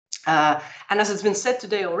 And as it's been said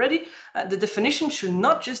today already, the definition should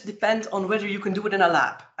not just depend on whether you can do it in a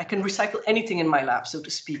lab. I can recycle anything in my lab, so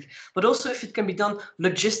to speak, but also if it can be done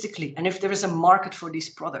logistically and if there is a market for these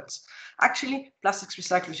products. Actually, Plastics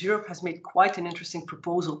Recyclers Europe has made quite an interesting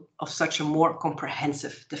proposal of such a more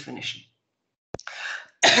comprehensive definition.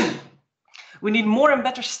 We need more and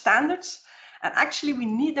better standards, and actually we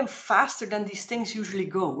need them faster than these things usually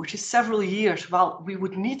go, which is several years, while we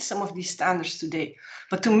would need some of these standards today.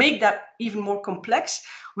 But to make that even more complex,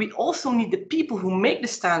 we also need the people who make the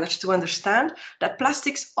standards to understand that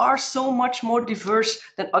plastics are so much more diverse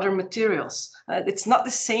than other materials. It's not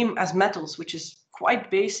the same as metals, which is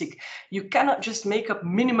quite basic. You cannot just make up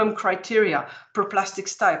minimum criteria per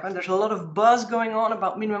plastics type. And there's a lot of buzz going on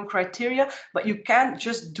about minimum criteria, but you can't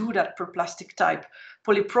just do that per plastic type.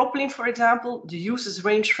 Polypropylene, for example, the uses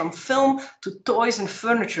range from film to toys and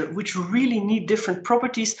furniture, which really need different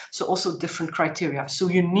properties, so also different criteria. So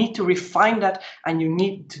you need to refine that, and you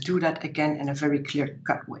need to do that again in a very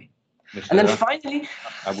clear-cut way. Mr. And then finally,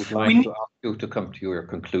 I would like to ask you to come to your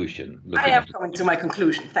conclusion. I am coming to my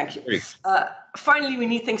conclusion. Thank you. Finally, we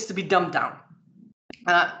need things to be dumbed down.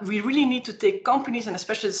 We really need to take companies, and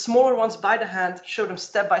especially the smaller ones, by the hand, show them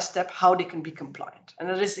step by step how they can be compliant. And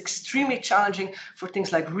it is extremely challenging for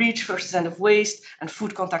things like REACH versus end of waste and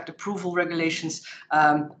food contact approval regulations.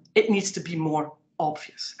 It needs to be more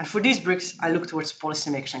obvious. And for these bricks, I look towards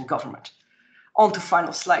policymakers and government. On to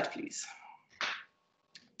final slide, please.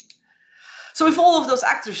 So if all of those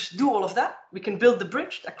actors do all of that, we can build the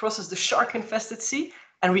bridge that crosses the shark-infested sea,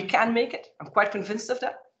 and we can make it. I'm quite convinced of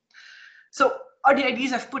that. So are the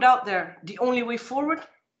ideas I've put out there the only way forward?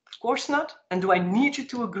 Of course not. And do I need you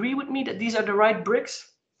to agree with me that these are the right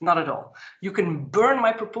bricks? Not at all. You can burn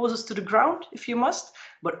my proposals to the ground if you must,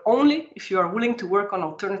 but only if you are willing to work on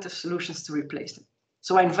alternative solutions to replace them.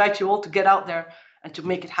 So I invite you all to get out there and to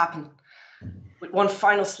make it happen. With one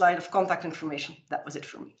final slide of contact information. That was it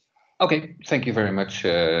for me. Okay, thank you very much,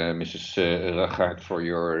 Mrs. Ragaert, for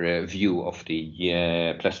your view of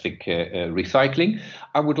the plastic recycling.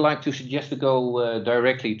 I would like to suggest to go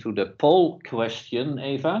directly to the poll question,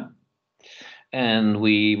 Eva. And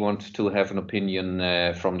we want to have an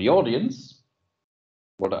opinion from the audience.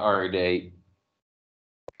 What are they?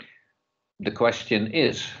 The question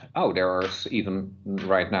is, there are even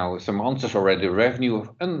right now some answers already. The revenue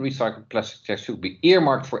of unrecycled plastic tax should be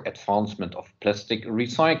earmarked for advancement of plastic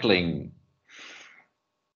recycling.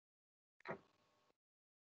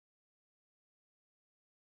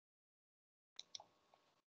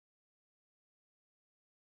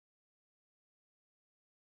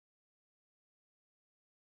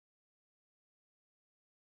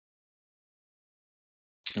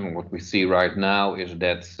 And what we see right now is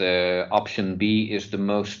that option B is the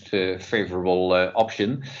most favorable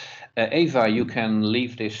option. Eva, you can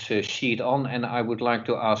leave this sheet on, and I would like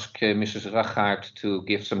to ask Mrs. Ragaert to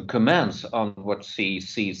give some comments on what she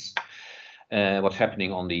sees, what's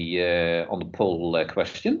happening on the poll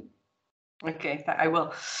question. Okay, I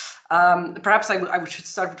will. Perhaps I should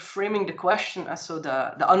start with framing the question. So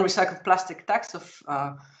the unrecycled plastic tax of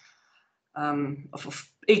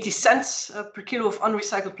 80 cents per kilo of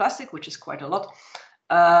unrecycled plastic, which is quite a lot.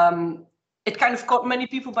 It kind of caught many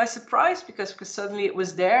people by surprise because suddenly it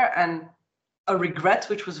was there, and a regret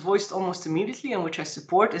which was voiced almost immediately and which I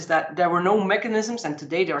support is that there were no mechanisms, and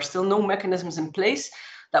today there are still no mechanisms in place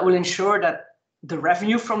that will ensure that the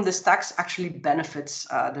revenue from this tax actually benefits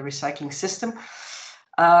the recycling system.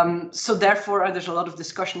 So therefore, there's a lot of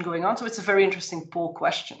discussion going on. So it's a very interesting poll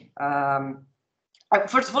question.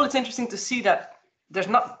 First of all, it's interesting to see that there's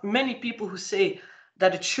not many people who say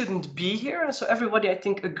that it shouldn't be here. And so everybody, I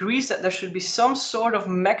think, agrees that there should be some sort of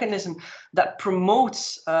mechanism that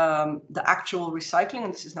promotes the actual recycling.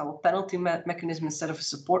 And this is now a penalty mechanism instead of a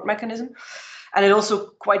support mechanism. And it's also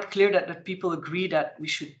quite clear that people agree that we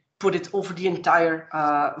should put it over the entire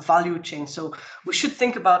value chain. So we should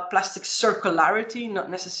think about plastic circularity, not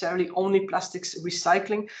necessarily only plastics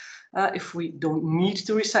recycling. If we don't need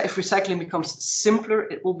to recycle, if recycling becomes simpler,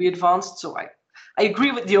 it will be advanced. So I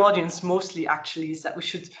agree with the audience mostly, actually, is that we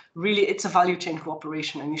should really, it's a value chain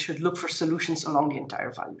cooperation, and you should look for solutions along the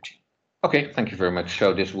entire value chain. Okay, thank you very much.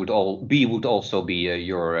 So this would also be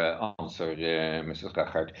your answer, Mrs.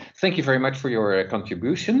 Ragaert. Thank you very much for your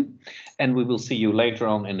contribution, and we will see you later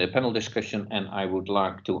on in the panel discussion. And I would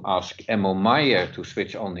like to ask Emmo Meyer to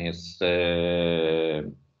switch on his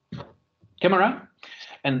camera.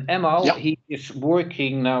 And Emmo, yeah. He is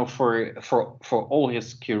working now for all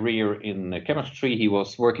his career in chemistry. He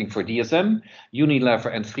was working for DSM,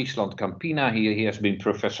 Unilever, and Friesland Campina. He has been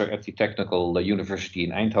professor at the Technical University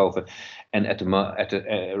in Eindhoven, and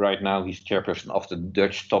right now he's chairperson of the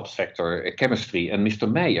Dutch top sector chemistry. And Mr.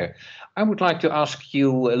 Meyer, I would like to ask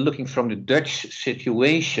you, looking from the Dutch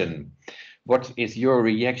situation, what is your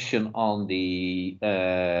reaction on the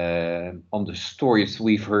stories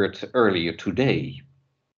we've heard earlier today?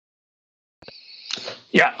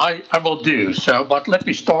 Yeah, I will do so, but let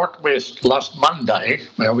me start with last Monday,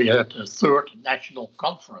 where we had the third national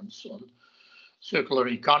conference on circular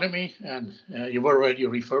economy, and you were already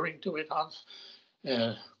referring to it, Hans,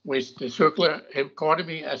 with the circular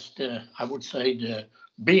economy as I would say,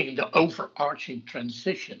 being the overarching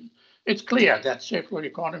transition. It's clear that circular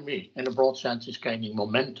economy in a broad sense is gaining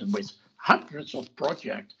momentum with hundreds of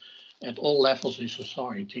projects at all levels in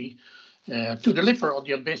society. To deliver on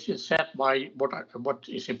the ambitions set by what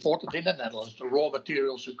is important in the Netherlands, the raw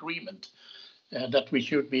materials agreement, that we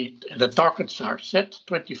should be, the targets are set,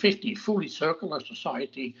 2050, fully circular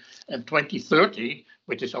society, and 2030,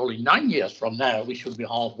 which is only 9 years from now, we should be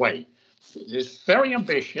halfway. It is very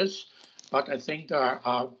ambitious, but I think there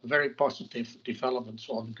are very positive developments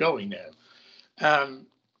ongoing now.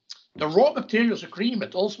 The raw materials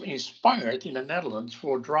agreement also inspired in the Netherlands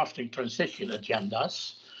for drafting transition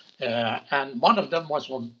agendas. And one of them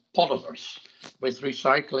was on polymers, with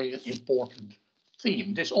recycling an important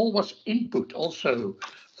theme. This all was input also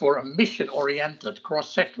for a mission-oriented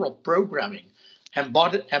cross-sectoral programming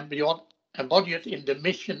embodied in the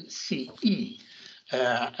mission CE.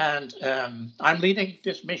 I'm leading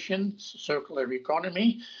this mission, circular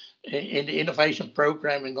economy, in the innovation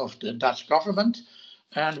programming of the Dutch government.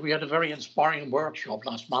 And we had a very inspiring workshop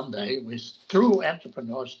last Monday with true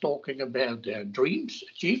entrepreneurs talking about their dreams,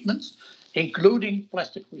 achievements, including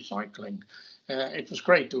plastic recycling. It was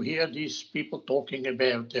great to hear these people talking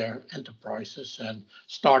about their enterprises and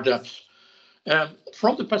startups.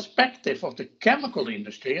 From the perspective of the chemical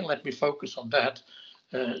industry, and let me focus on that,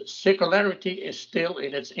 circularity is still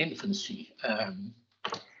in its infancy.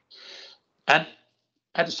 And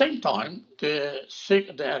at the same time, the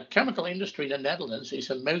chemical industry in the Netherlands is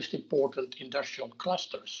the most important industrial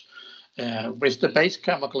clusters, with the base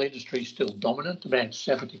chemical industry still dominant, about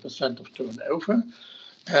 70% of turnover.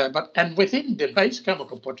 And within the base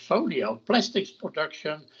chemical portfolio, plastics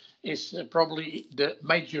production is probably the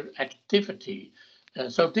major activity.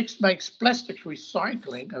 So this makes plastic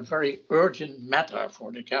recycling a very urgent matter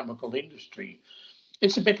for the chemical industry.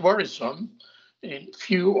 It's a bit worrisome in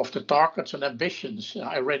view of the targets and ambitions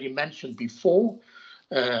I already mentioned before,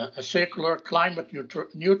 a circular climate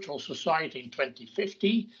neutral society in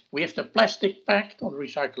 2050. We have the Plastic Pact on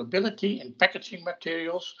recyclability and packaging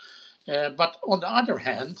materials. But on the other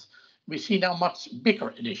hand, we see now much bigger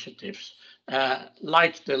initiatives,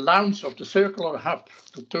 like the launch of the Circular Hub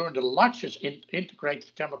to turn the largest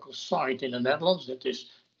integrated chemical site in the Netherlands, that is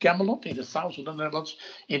Camelot in the south of the Netherlands,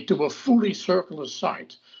 into a fully circular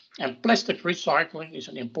site. And plastic recycling is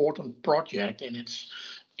an important project in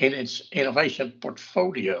its innovation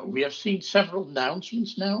portfolio. We have seen several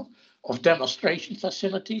announcements now of demonstration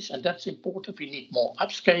facilities, and that's important. We need more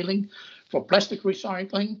upscaling for plastic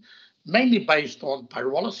recycling, mainly based on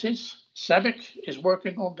pyrolysis. SABIC is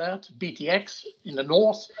working on that, BTX in the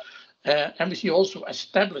north, and we see also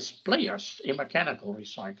established players in mechanical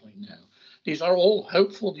recycling now. These are all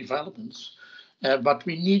hopeful developments, but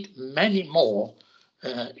we need many more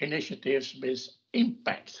initiatives with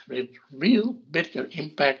impact, with real bigger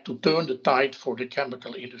impact to turn the tide for the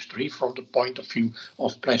chemical industry from the point of view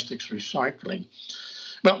of plastics recycling.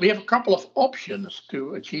 Well, we have a couple of options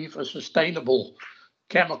to achieve a sustainable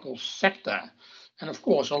chemical sector. And of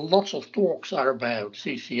course, lots of talks are about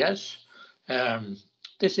CCS.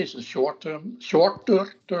 This is a shorter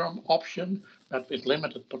term option, but with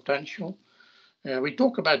limited potential. We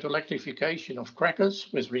talk about electrification of crackers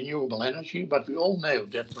with renewable energy, but we all know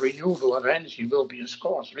that renewable energy will be a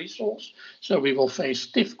scarce resource, so we will face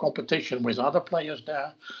stiff competition with other players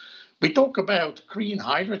there. We talk about green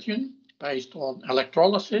hydrogen based on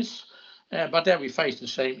electrolysis, but there we face the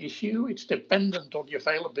same issue. It's dependent on the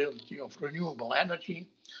availability of renewable energy.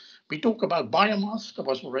 We talk about biomass. There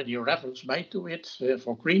was already a reference made to it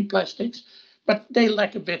for green plastics, but they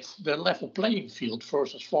lack a bit the level playing field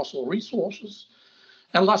versus fossil resources.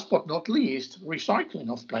 And last but not least, recycling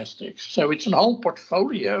of plastics. So it's a whole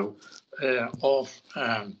portfolio of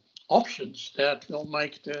options that will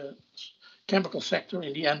make the chemical sector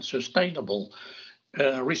in the end sustainable.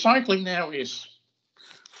 Recycling now is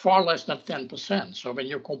far less than 10%. So when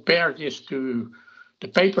you compare this to the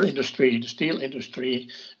paper industry, the steel industry,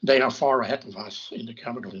 they are far ahead of us in the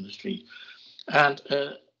chemical industry. And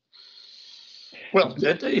well,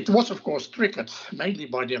 it was, of course, triggered mainly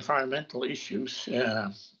by the environmental issues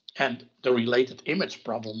and the related image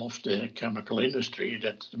problem of the chemical industry,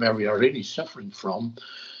 where we are really suffering from.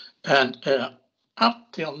 And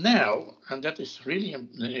up till now, and that is really an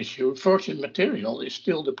issue, virgin material is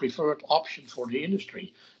still the preferred option for the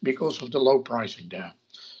industry because of the low pricing there.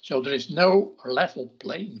 So there is no level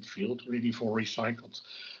playing field really for recycled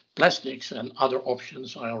plastics and other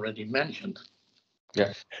options I already mentioned.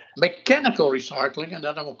 Yeah. Mechanical recycling, and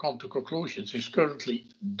then I will come to conclusions, is currently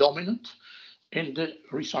dominant in the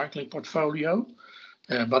recycling portfolio,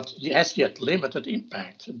 but it has yet limited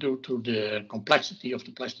impact due to the complexity of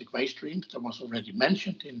the plastic waste stream that was already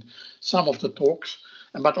mentioned in some of the talks,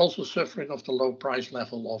 but also suffering of the low price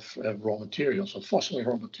level of raw materials, of fossil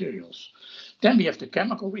raw materials. Then we have the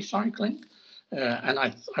chemical recycling, and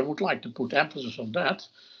I would like to put emphasis on that.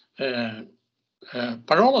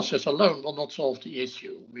 Pyrolysis alone will not solve the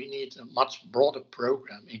issue. We need a much broader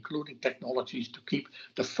program, including technologies to keep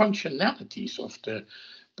the functionalities of the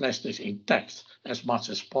plastics intact as much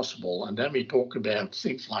as possible. And then we talk about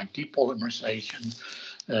things like depolymerization,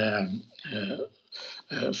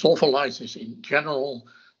 sulfolysis in general.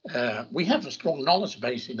 We have a strong knowledge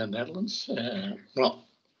base in the Netherlands. Well,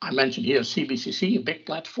 I mentioned here CBCC, a big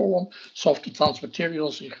platform, Soft Advanced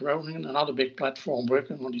Materials in Groningen, another big platform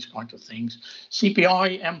working on these kind of things.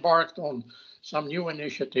 CPI embarked on some new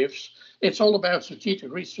initiatives. It's all about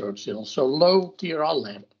strategic research still, so low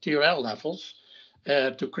TRL levels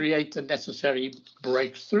to create the necessary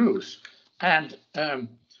breakthroughs. And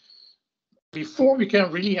before we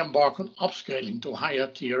can really embark on upscaling to higher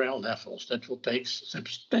TRL levels, that will take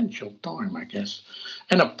substantial time, I guess.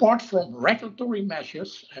 And apart from regulatory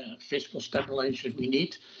measures, fiscal stimulation, we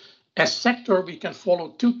need, as sector, we can follow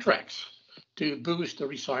two tracks to boost the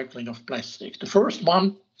recycling of plastics. The first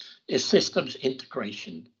one is systems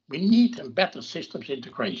integration. We need a better systems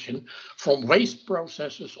integration from waste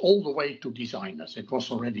processes all the way to designers. It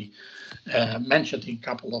was already mentioned in a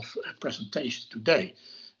couple of presentations today.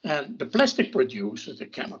 And the plastic producers, the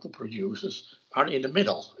chemical producers, are in the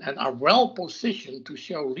middle and are well positioned to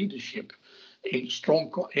show leadership in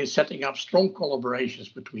setting up strong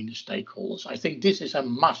collaborations between the stakeholders. I think this is a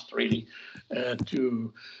must really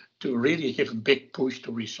to really give a big push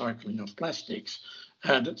to recycling of plastics.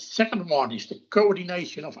 The second one is the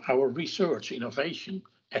coordination of our research innovation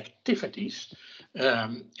activities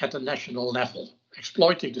at the national level,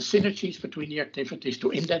 exploiting the synergies between the activities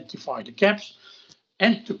to identify the gaps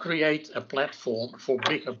and to create a platform for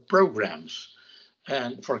bigger programs.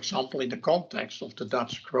 And for example, in the context of the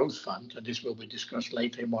Dutch Growth Fund, and this will be discussed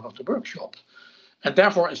later in one of the workshops. And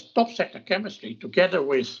therefore, as top sector chemistry, together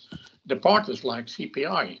with the partners like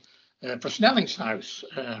CPI, Versnellingshuis,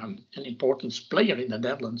 an important player in the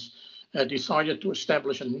Netherlands, decided to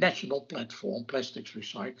establish a national platform, plastics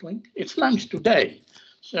recycling. It's launched today.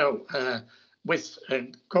 So with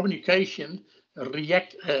communication,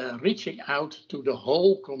 reaching out to the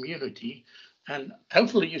whole community, and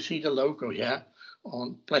hopefully you see the logo here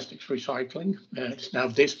on plastics recycling. It's now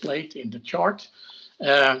displayed in the chart,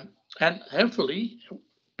 and hopefully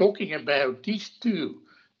talking about these two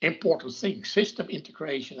important things, system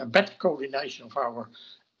integration and better coordination of our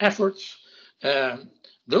efforts,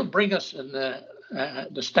 will bring us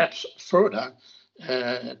the steps further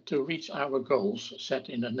to reach our goals set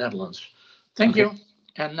in the Netherlands. Thank you.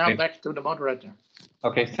 And now back to the moderator.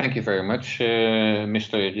 Okay, thank you very much,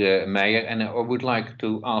 Mr. Meijer. And I would like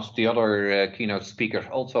to ask the other keynote speakers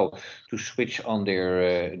also to switch on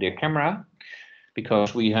their camera,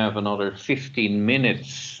 because we have another 15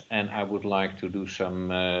 minutes and I would like to do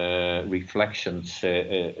some reflections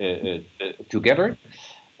together.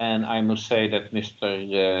 And I must say that Mr.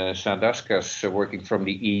 Sadauskas, working from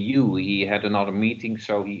the EU, he had another meeting,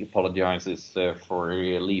 so he apologizes for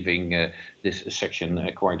leaving this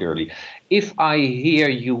section quite early. If I hear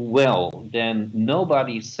you well, then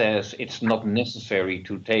nobody says it's not necessary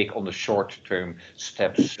to take on the short-term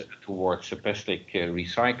steps towards plastic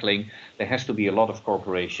recycling. There has to be a lot of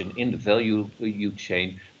cooperation in the value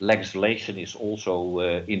chain. Legislation is also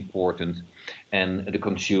important, and the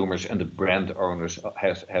consumers and the brand owners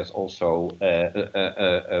has also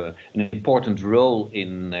an important role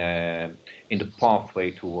in the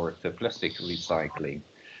pathway toward plastic recycling.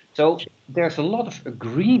 So there's a lot of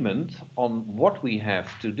agreement on what we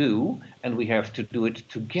have to do, and we have to do it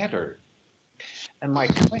together. And my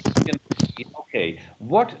question is, okay,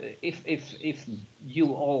 what if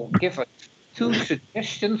you all give us 2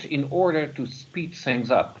 suggestions in order to speed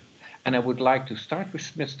things up? And I would like to start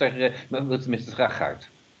with Mr. Ragaert.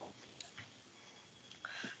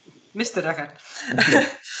 Mr. Ragaert.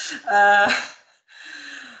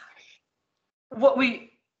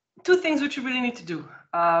 Two things which we really need to do.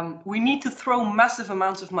 We need to throw massive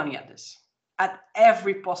amounts of money at this, at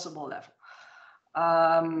every possible level.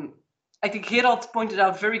 I think Gerald pointed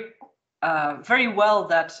out very well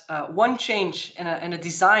that one change in a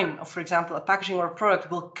design of, for example, a packaging or a product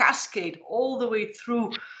will cascade all the way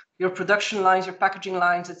through your production lines, your packaging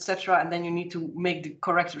lines, etc. And then you need to make the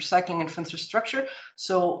correct recycling infrastructure.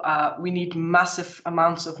 So we need massive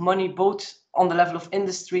amounts of money, both on the level of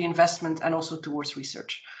industry investment and also towards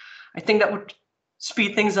research. I think that would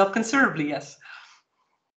speed things up considerably, yes.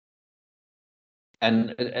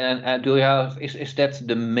 And do you have, is that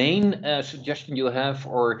the main suggestion you have,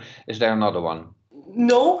 or is there another one?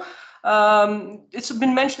 No, it's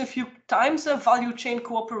been mentioned a few times, value chain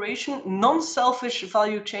cooperation, non-selfish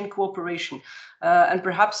value chain cooperation. And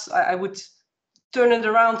perhaps I would turn it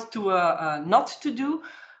around to not to do.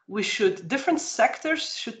 Different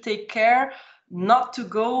sectors should take care not to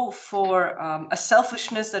go for a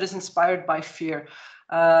selfishness that is inspired by fear.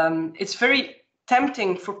 It's very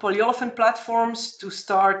tempting for polyolefin platforms to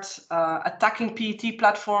start attacking PET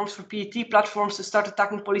platforms, for PET platforms to start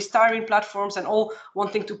attacking polystyrene platforms, and all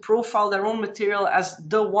wanting to profile their own material as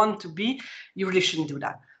the one to be. You really shouldn't do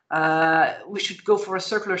that. We should go for a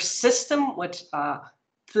circular system with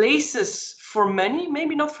places for many,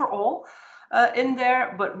 maybe not for all, in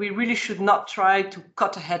there, but we really should not try to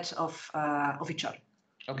cut ahead of each other.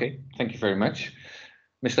 Okay, thank you very much.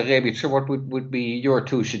 Mr. Rebitzer, what would be your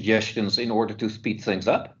 2 suggestions in order to speed things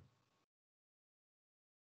up?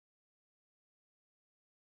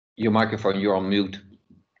 Your microphone, you're on mute.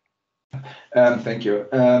 Thank you.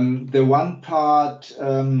 The one part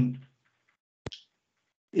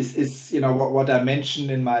is what I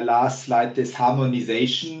mentioned in my last slide, this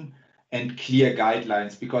harmonization and clear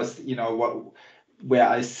guidelines, because where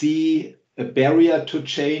I see a barrier to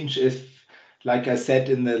change is, like I said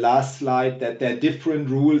in the last slide, that there are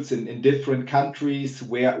different rules in different countries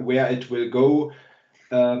where it will go.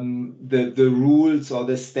 The rules or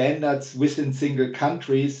the standards within single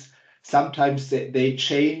countries, sometimes they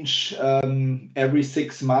change every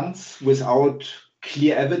 6 months without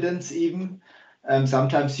clear evidence even.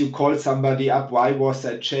 Sometimes you call somebody up, why was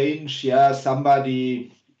that change? Yeah,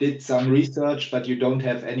 somebody did some research, but you don't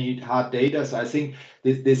have any hard data. So I think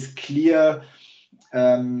this clear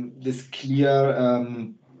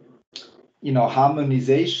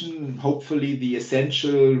harmonization, hopefully the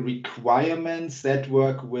essential requirements that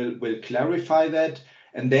work will clarify that,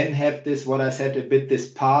 and then have this, what I said a bit, this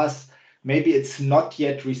path. Maybe it's not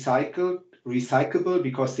yet recyclable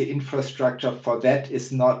because the infrastructure for that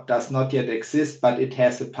does not yet exist, but it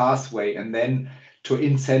has a pathway, and then to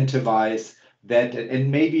incentivize that. And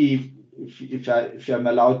maybe if I'm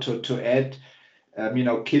allowed to add,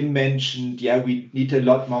 Kim mentioned, we need a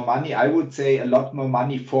lot more money. I would say a lot more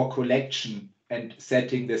money for collection and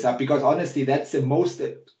setting this up, because honestly, that's the most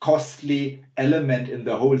costly element in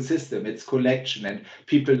the whole system. It's collection, and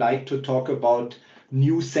people like to talk about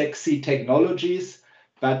new sexy technologies,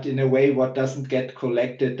 but in a way, what doesn't get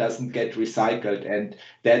collected doesn't get recycled, and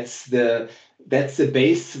that's the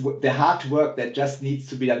base, the hard work that just needs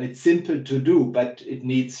to be done. It's simple to do, but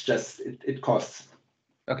it costs.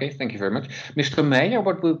 Okay, thank you very much. Mr. Meyer,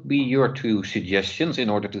 what would be your 2 suggestions in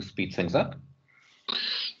order to speed things up?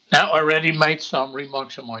 Now, I already made some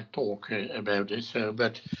remarks in my talk about this,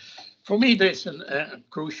 but for me, there's a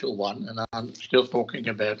crucial one, and I'm still talking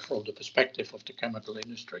about from the perspective of the chemical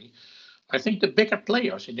industry. I think the bigger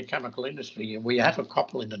players in the chemical industry, and we have a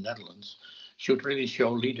couple in the Netherlands, should really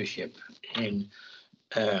show leadership in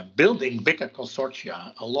building bigger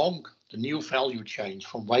consortia along the new value chains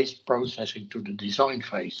from waste processing to the design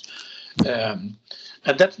phase. And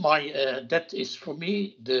that's that is for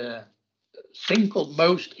me the single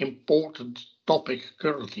most important topic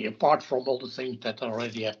currently, apart from all the things that I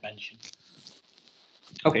already have mentioned.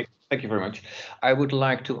 Okay, thank you very much. I would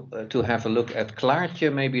like to have a look at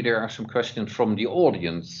Klaartje. Maybe there are some questions from the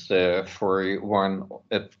audience for one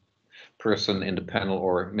person in the panel,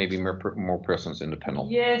 or maybe more persons in the panel.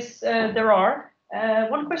 Yes, there are.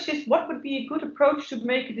 One question is, what would be a good approach to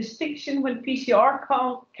make a distinction when PCR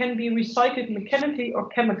can be recycled mechanically or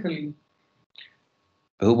chemically?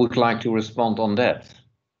 Who would like to respond on that?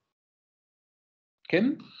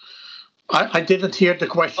 Kim? I didn't hear the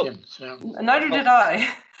question. Oh, so. Neither did I.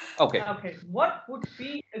 Okay. Okay. What would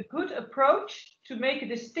be a good approach to make a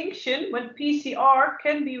distinction when PCR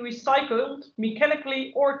can be recycled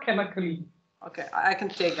mechanically or chemically? Okay, I can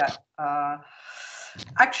take that.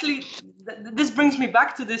 Actually, this brings me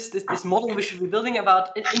back to this model we should be building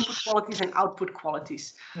about input qualities and output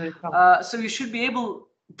qualities. So you should be able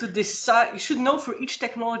to decide, you should know for each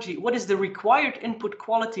technology what is the required input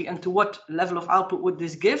quality and to what level of output would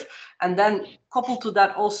this give, and then couple to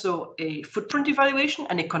that also a footprint evaluation,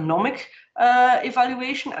 an economic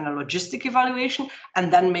evaluation, and a logistic evaluation,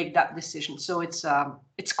 and then make that decision. So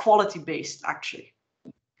it's quality based actually.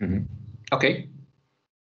 Mm-hmm. Okay.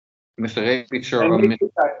 Mr. Rebitzer,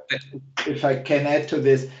 if I can add to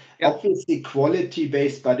this, yeah. Obviously quality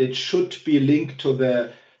based, but it should be linked to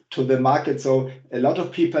the market. So a lot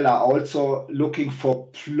of people are also looking for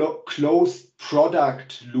closed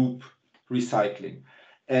product loop recycling.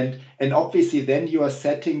 And obviously then you are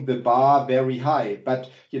setting the bar very high. But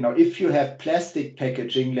if you have plastic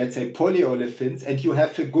packaging, let's say polyolefins, and you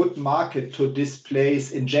have a good market to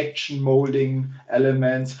displace injection molding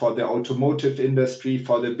elements for the automotive industry,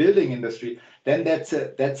 for the building industry, then that's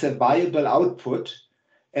a viable output.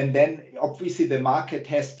 And then obviously the market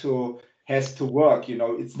has to work.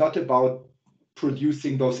 It's not about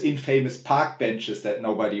producing those infamous park benches that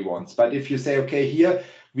nobody wants. But if you say, okay, here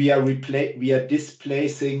we are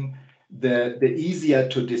displacing the easier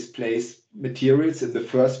to displace materials in the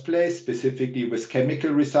first place, specifically with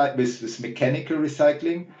mechanical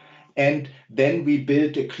recycling, and then we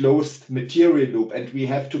build a closed material loop. And we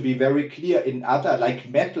have to be very clear, in other, like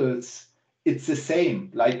metals, it's the same.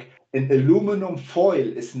 Like an aluminum foil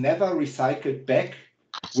is never recycled back,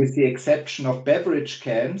 with the exception of beverage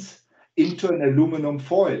cans, into an aluminum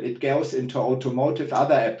foil. It goes into automotive,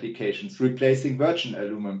 other applications, replacing virgin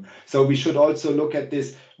aluminum. So we should also look at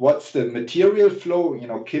this, what's the material flow?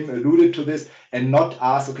 Kim alluded to this, and not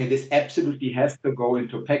ask, okay, this absolutely has to go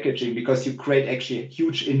into packaging, because you create actually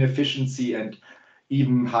huge inefficiency and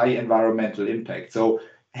even high environmental impact. So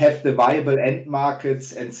have the viable end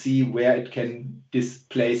markets and see where it can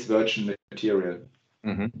displace virgin material.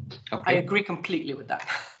 Mm-hmm. Okay. I agree completely with that.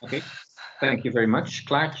 Okay. Thank you very much.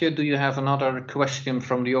 Klaartje, do you have another question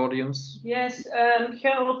from the audience? Yes,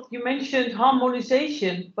 Gerald, you mentioned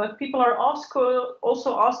harmonization, but people are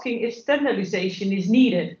also asking if standardization is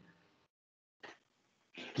needed.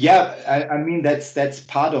 Yeah, I mean, that's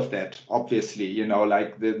part of that, obviously,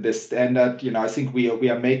 like the standard, I think we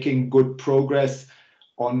are making good progress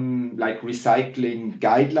on like recycling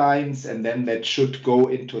guidelines, and then that should go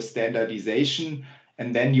into standardization.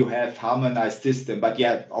 And then you have harmonized system. But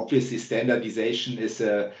yeah, obviously standardization is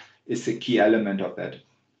a key element of that.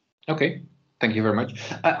 Okay, thank you very much.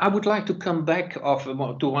 I would like to come back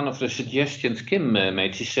to one of the suggestions Kim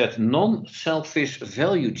made. She said non-selfish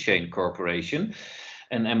value chain cooperation,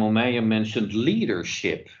 and Emil Meijer mentioned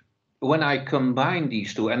leadership. When I combine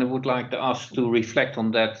these two, and I would like to ask to reflect on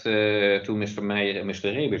that to Mr. Meijer and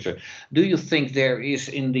Mr. Rebitzer, do you think there is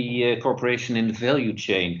in the cooperation in the value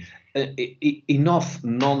chain enough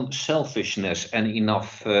non-selfishness and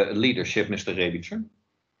enough leadership, Mr. Rebitzer?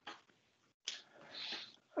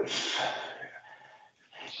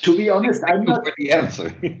 To be honest, I'm not the answer.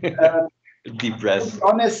 Deep breath. To be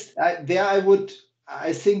honest,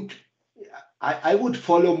 I would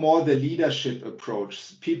follow more the leadership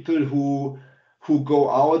approach. People who go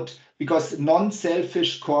out, because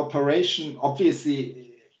non-selfish cooperation,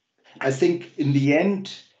 obviously, I think in the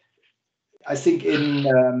end, I think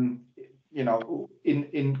in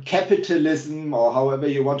capitalism, or however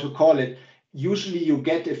you want to call it, usually you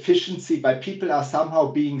get efficiency by people are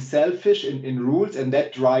somehow being selfish in rules, and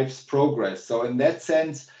that drives progress. So in that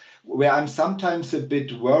sense, where I'm sometimes a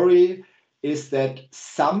bit worried is that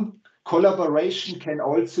some collaboration can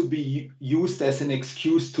also be used as an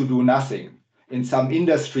excuse to do nothing. In some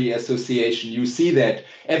industry association, you see that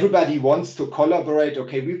everybody wants to collaborate.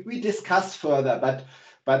 Okay, we discuss further,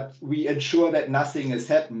 but we ensure that nothing has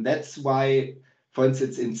happened. That's why, for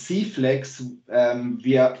instance, in CFlex,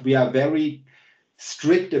 we are very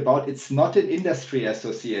strict about. It's not an industry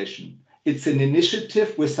association. It's an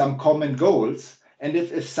initiative with some common goals. And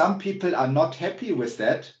if some people are not happy with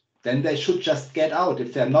that, then they should just get out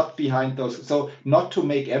if they're not behind those. So not to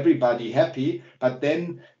make everybody happy, but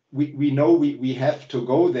then we know we have to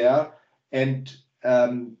go there. And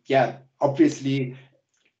yeah, obviously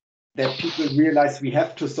that people realize we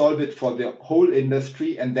have to solve it for the whole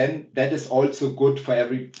industry. And then that is also good for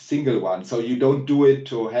every single one. So you don't do it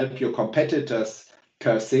to help your competitors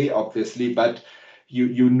per se, obviously, but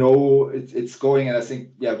you know it's going, and I think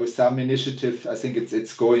with some initiative I think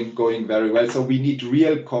it's going very well. So we need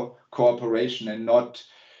real cooperation and not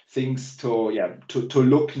things to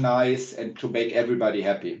look nice and to make everybody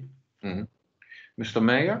happy. Mm-hmm. Mr.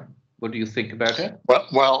 Mayer, what do you think about that?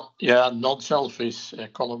 Well, yeah, non-selfish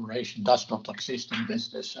collaboration does not exist in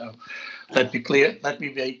business. So let me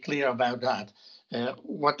be clear about that.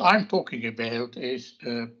 What I'm talking about is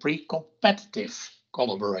pre-competitive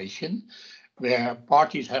collaboration, where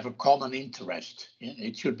parties have a common interest.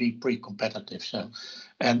 It should be pre-competitive. So,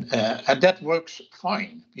 and that works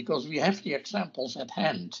fine because we have the examples at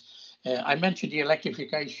hand. I mentioned the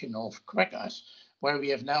electrification of crackers, where we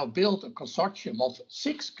have now built a consortium of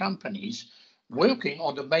 6 companies working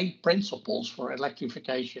on the main principles for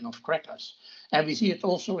electrification of crackers. And we see it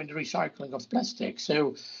also in the recycling of plastic.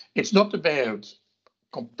 So it's not about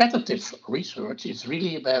competitive research, it's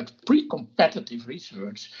really about pre-competitive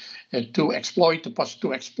research to explore the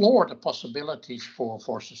possibilities for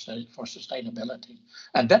sustainability,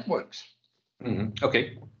 and that works. Mm-hmm.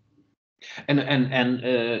 Okay, and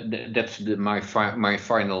that's my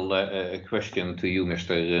final question to you,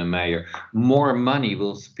 Mr. Meyer. More money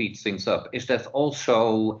will speed things up. Is that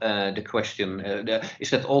also the question? Is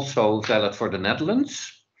that also valid for the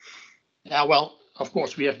Netherlands? Yeah, well, of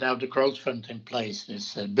course, we have now the growth fund in place.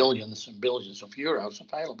 There's billions and billions of euros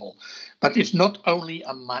available. But it's not only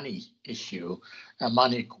a money issue, a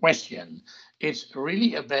money question. It's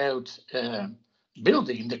really about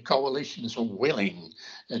building the coalitions of willing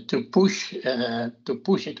to push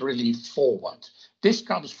it really forward. This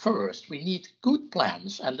comes first. We need good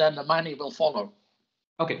plans, and then the money will follow.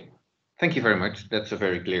 Okay. Thank you very much. That's a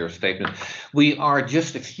very clear statement. We are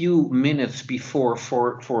just a few minutes before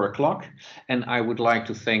 4 o'clock, and I would like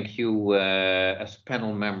to thank you as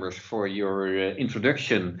panel members for your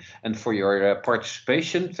introduction and for your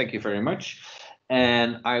participation. Thank you very much.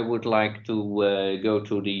 And I would like to go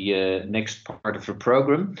to the next part of the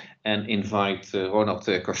program and invite Ronald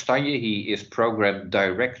Kostanje. He is Program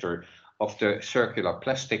Director of the Circular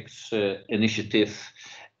Plastics Initiative.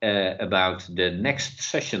 About the next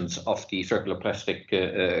sessions of the Circular Plastic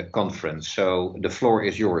Conference. So the floor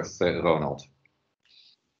is yours, Ronald.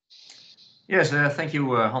 Yes, thank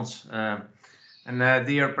you, Hans. And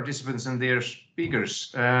dear participants and dear speakers.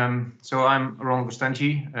 So I'm Ronald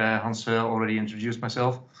Kostanje. Hans already introduced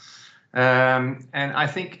myself. And I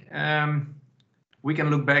think we can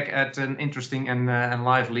look back at an interesting and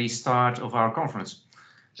lively start of our conference.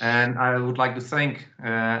 And I would like to thank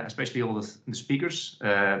especially all the speakers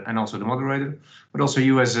and also the moderator, but also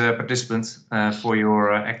you as a participant for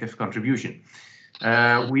your active contribution.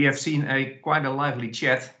 We have seen quite a lively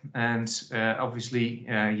chat, and obviously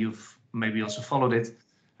you've maybe also followed it.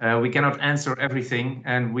 We cannot answer everything,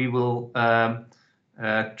 and we will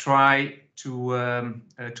try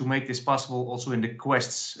to make this possible also in the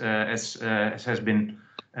quests as has been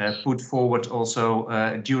put forward also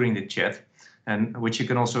during the chat, and which you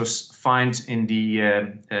can also find in the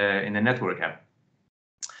network app.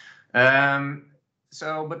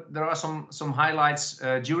 But there are some highlights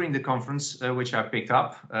during the conference which I picked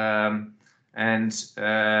up, and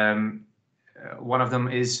one of them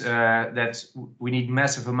is that we need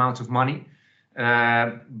massive amounts of money,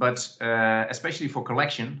 but especially for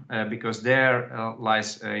collection, because there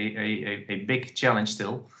lies a big challenge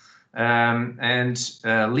still. And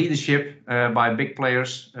leadership by big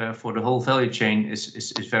players for the whole value chain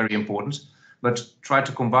is very important, but try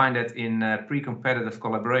to combine that in pre-competitive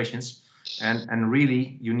collaborations, and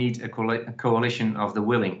really you need a coalition of the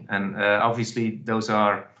willing, and obviously those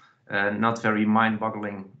are not very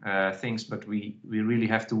mind-boggling things, but we really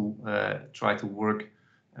have to try to work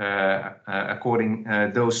according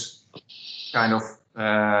those kind of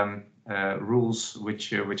rules which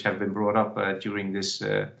have been brought up during these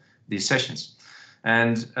sessions.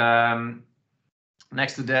 And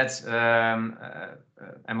next to that,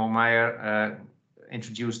 Emil Meyer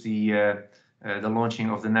introduced the launching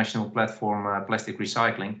of the national platform Plastic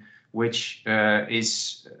Recycling, which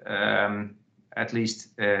is at least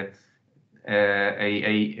a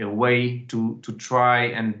way to try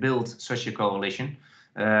and build such a coalition.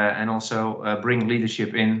 and also bring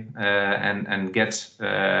leadership in and get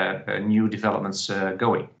new developments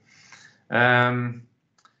going.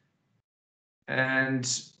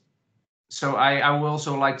 And so I would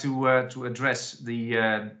also like to address the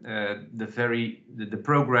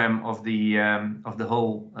program of the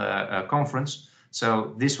whole conference.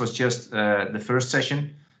 So this was just the first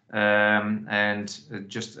session and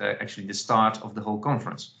just actually the start of the whole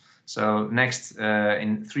conference. So next,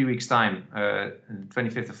 in 3 weeks' time,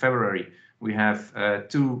 25th of February, we have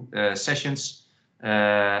 2 sessions,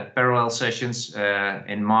 parallel sessions.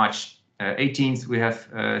 In March 18th, we have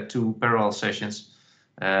 2 parallel sessions,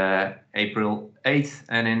 April 8th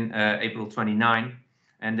and in April 29th.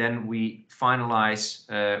 And then we finalize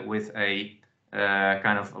with a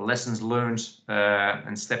kind of lessons learned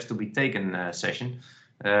and steps to be taken session.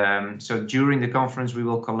 So during the conference, we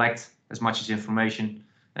will collect as much as information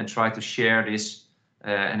and try to share this.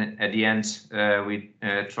 And at the end, we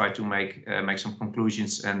try to make some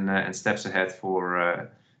conclusions and steps ahead for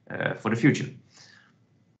the future.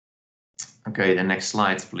 Okay, the next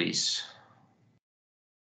slide, please.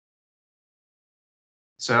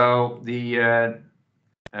 So the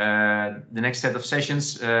next set of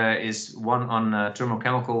sessions is one on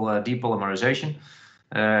thermochemical depolymerization.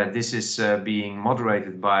 This is being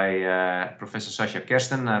moderated by Professor Sascha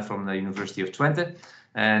Kersten from the University of Twente.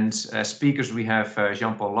 And speakers we have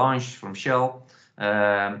Jean-Paul Lange from Shell,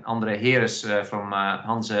 André Heres from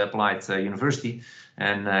Hanze Applied University,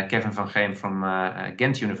 and Kevin van Geem from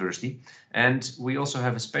Ghent University. And we also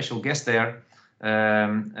have a special guest there,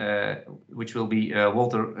 which will be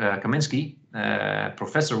Walter Kaminski,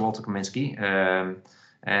 Professor Walter Kaminski,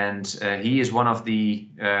 and he is one of the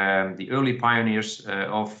early pioneers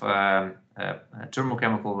of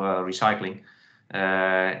thermochemical recycling,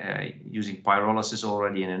 using pyrolysis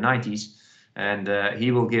already in the 90s, and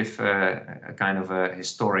he will give a kind of a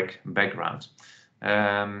historic background.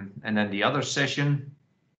 And then the other session,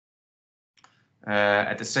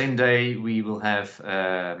 at the same day, we will have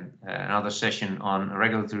another session on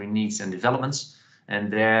regulatory needs and developments.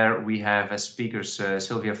 And there we have as speakers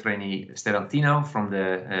Silvia Freni Sterantino from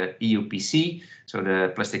the EUPC, so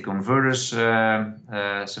the Plastic Converters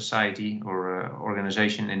Society or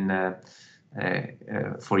organization in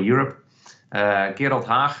for Europe. Gerald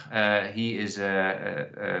Haag, he is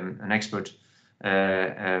an expert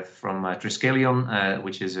from Triskelion,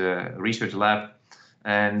 which is a research lab.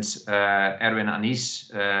 And Erwin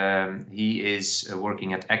Anis, he is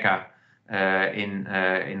working at ECHA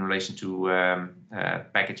in relation to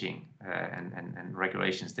packaging and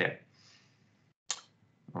regulations there.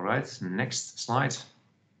 All right, next slide.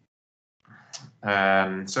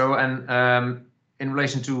 In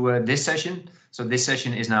relation to this session, so this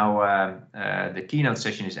session is now, the keynote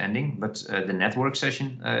session is ending, but the network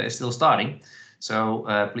session is still starting. So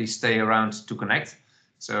please stay around to connect.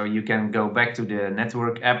 So you can go back to the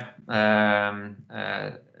network app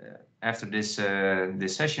after this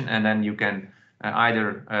this session, and then you can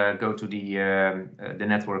either go to the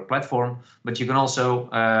network platform, but you can also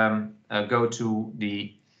go to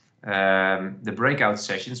the breakout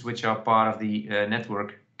sessions, which are part of the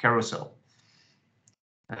network carousel.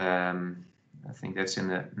 I think that's in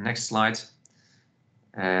the next slide.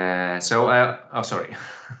 Oh, sorry.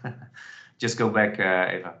 Just go back,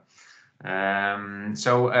 Eva.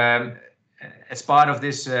 As part of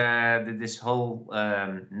this this whole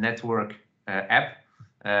network app,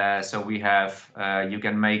 so we have you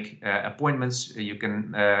can make appointments, you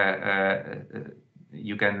can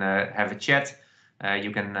have a chat,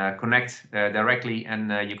 you can connect directly,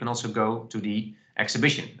 and you can also go to the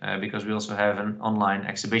exhibition because we also have an online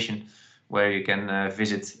exhibition where you can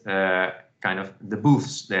visit kind of the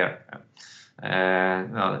booths there.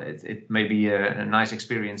 Well, it may be a nice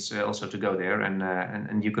experience also to go there,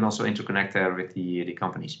 and you can also interconnect there with the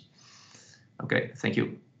companies. Okay, thank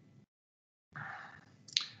you.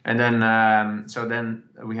 And then so then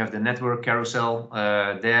we have the network carousel.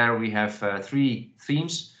 There we have 3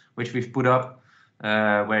 themes which we've put up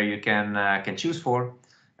where you can choose for.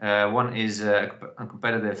 One is a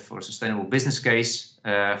competitive or sustainable business case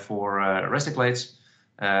for recyclates.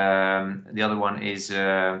 The other one is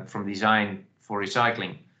from design for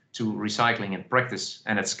recycling to recycling in practice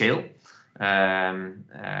and at scale.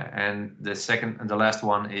 And the second and the last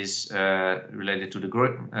one is related to the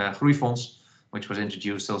Groeifonds, which was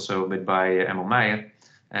introduced also a bit by Emil Meijer.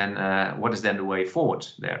 And what is then the way forward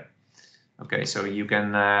there? Okay, so you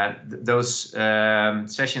can, those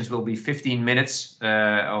sessions will be 15 minutes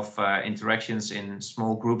of interactions in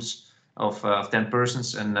small groups of 10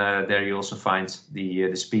 persons, and there you also find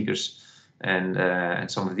the speakers and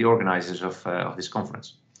some of the organizers of this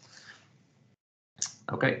conference.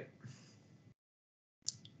 Okay.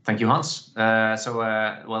 Thank you, Hans.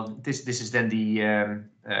 Well, this is then the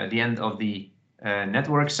end of the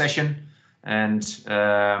network session, and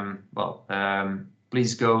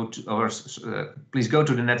please go to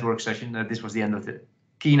the network session. This was the end of the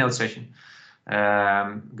keynote session.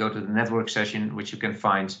 Go to the network session, which you can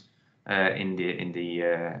find in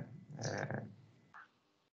the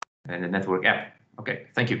network app. Okay,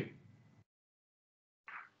 thank you.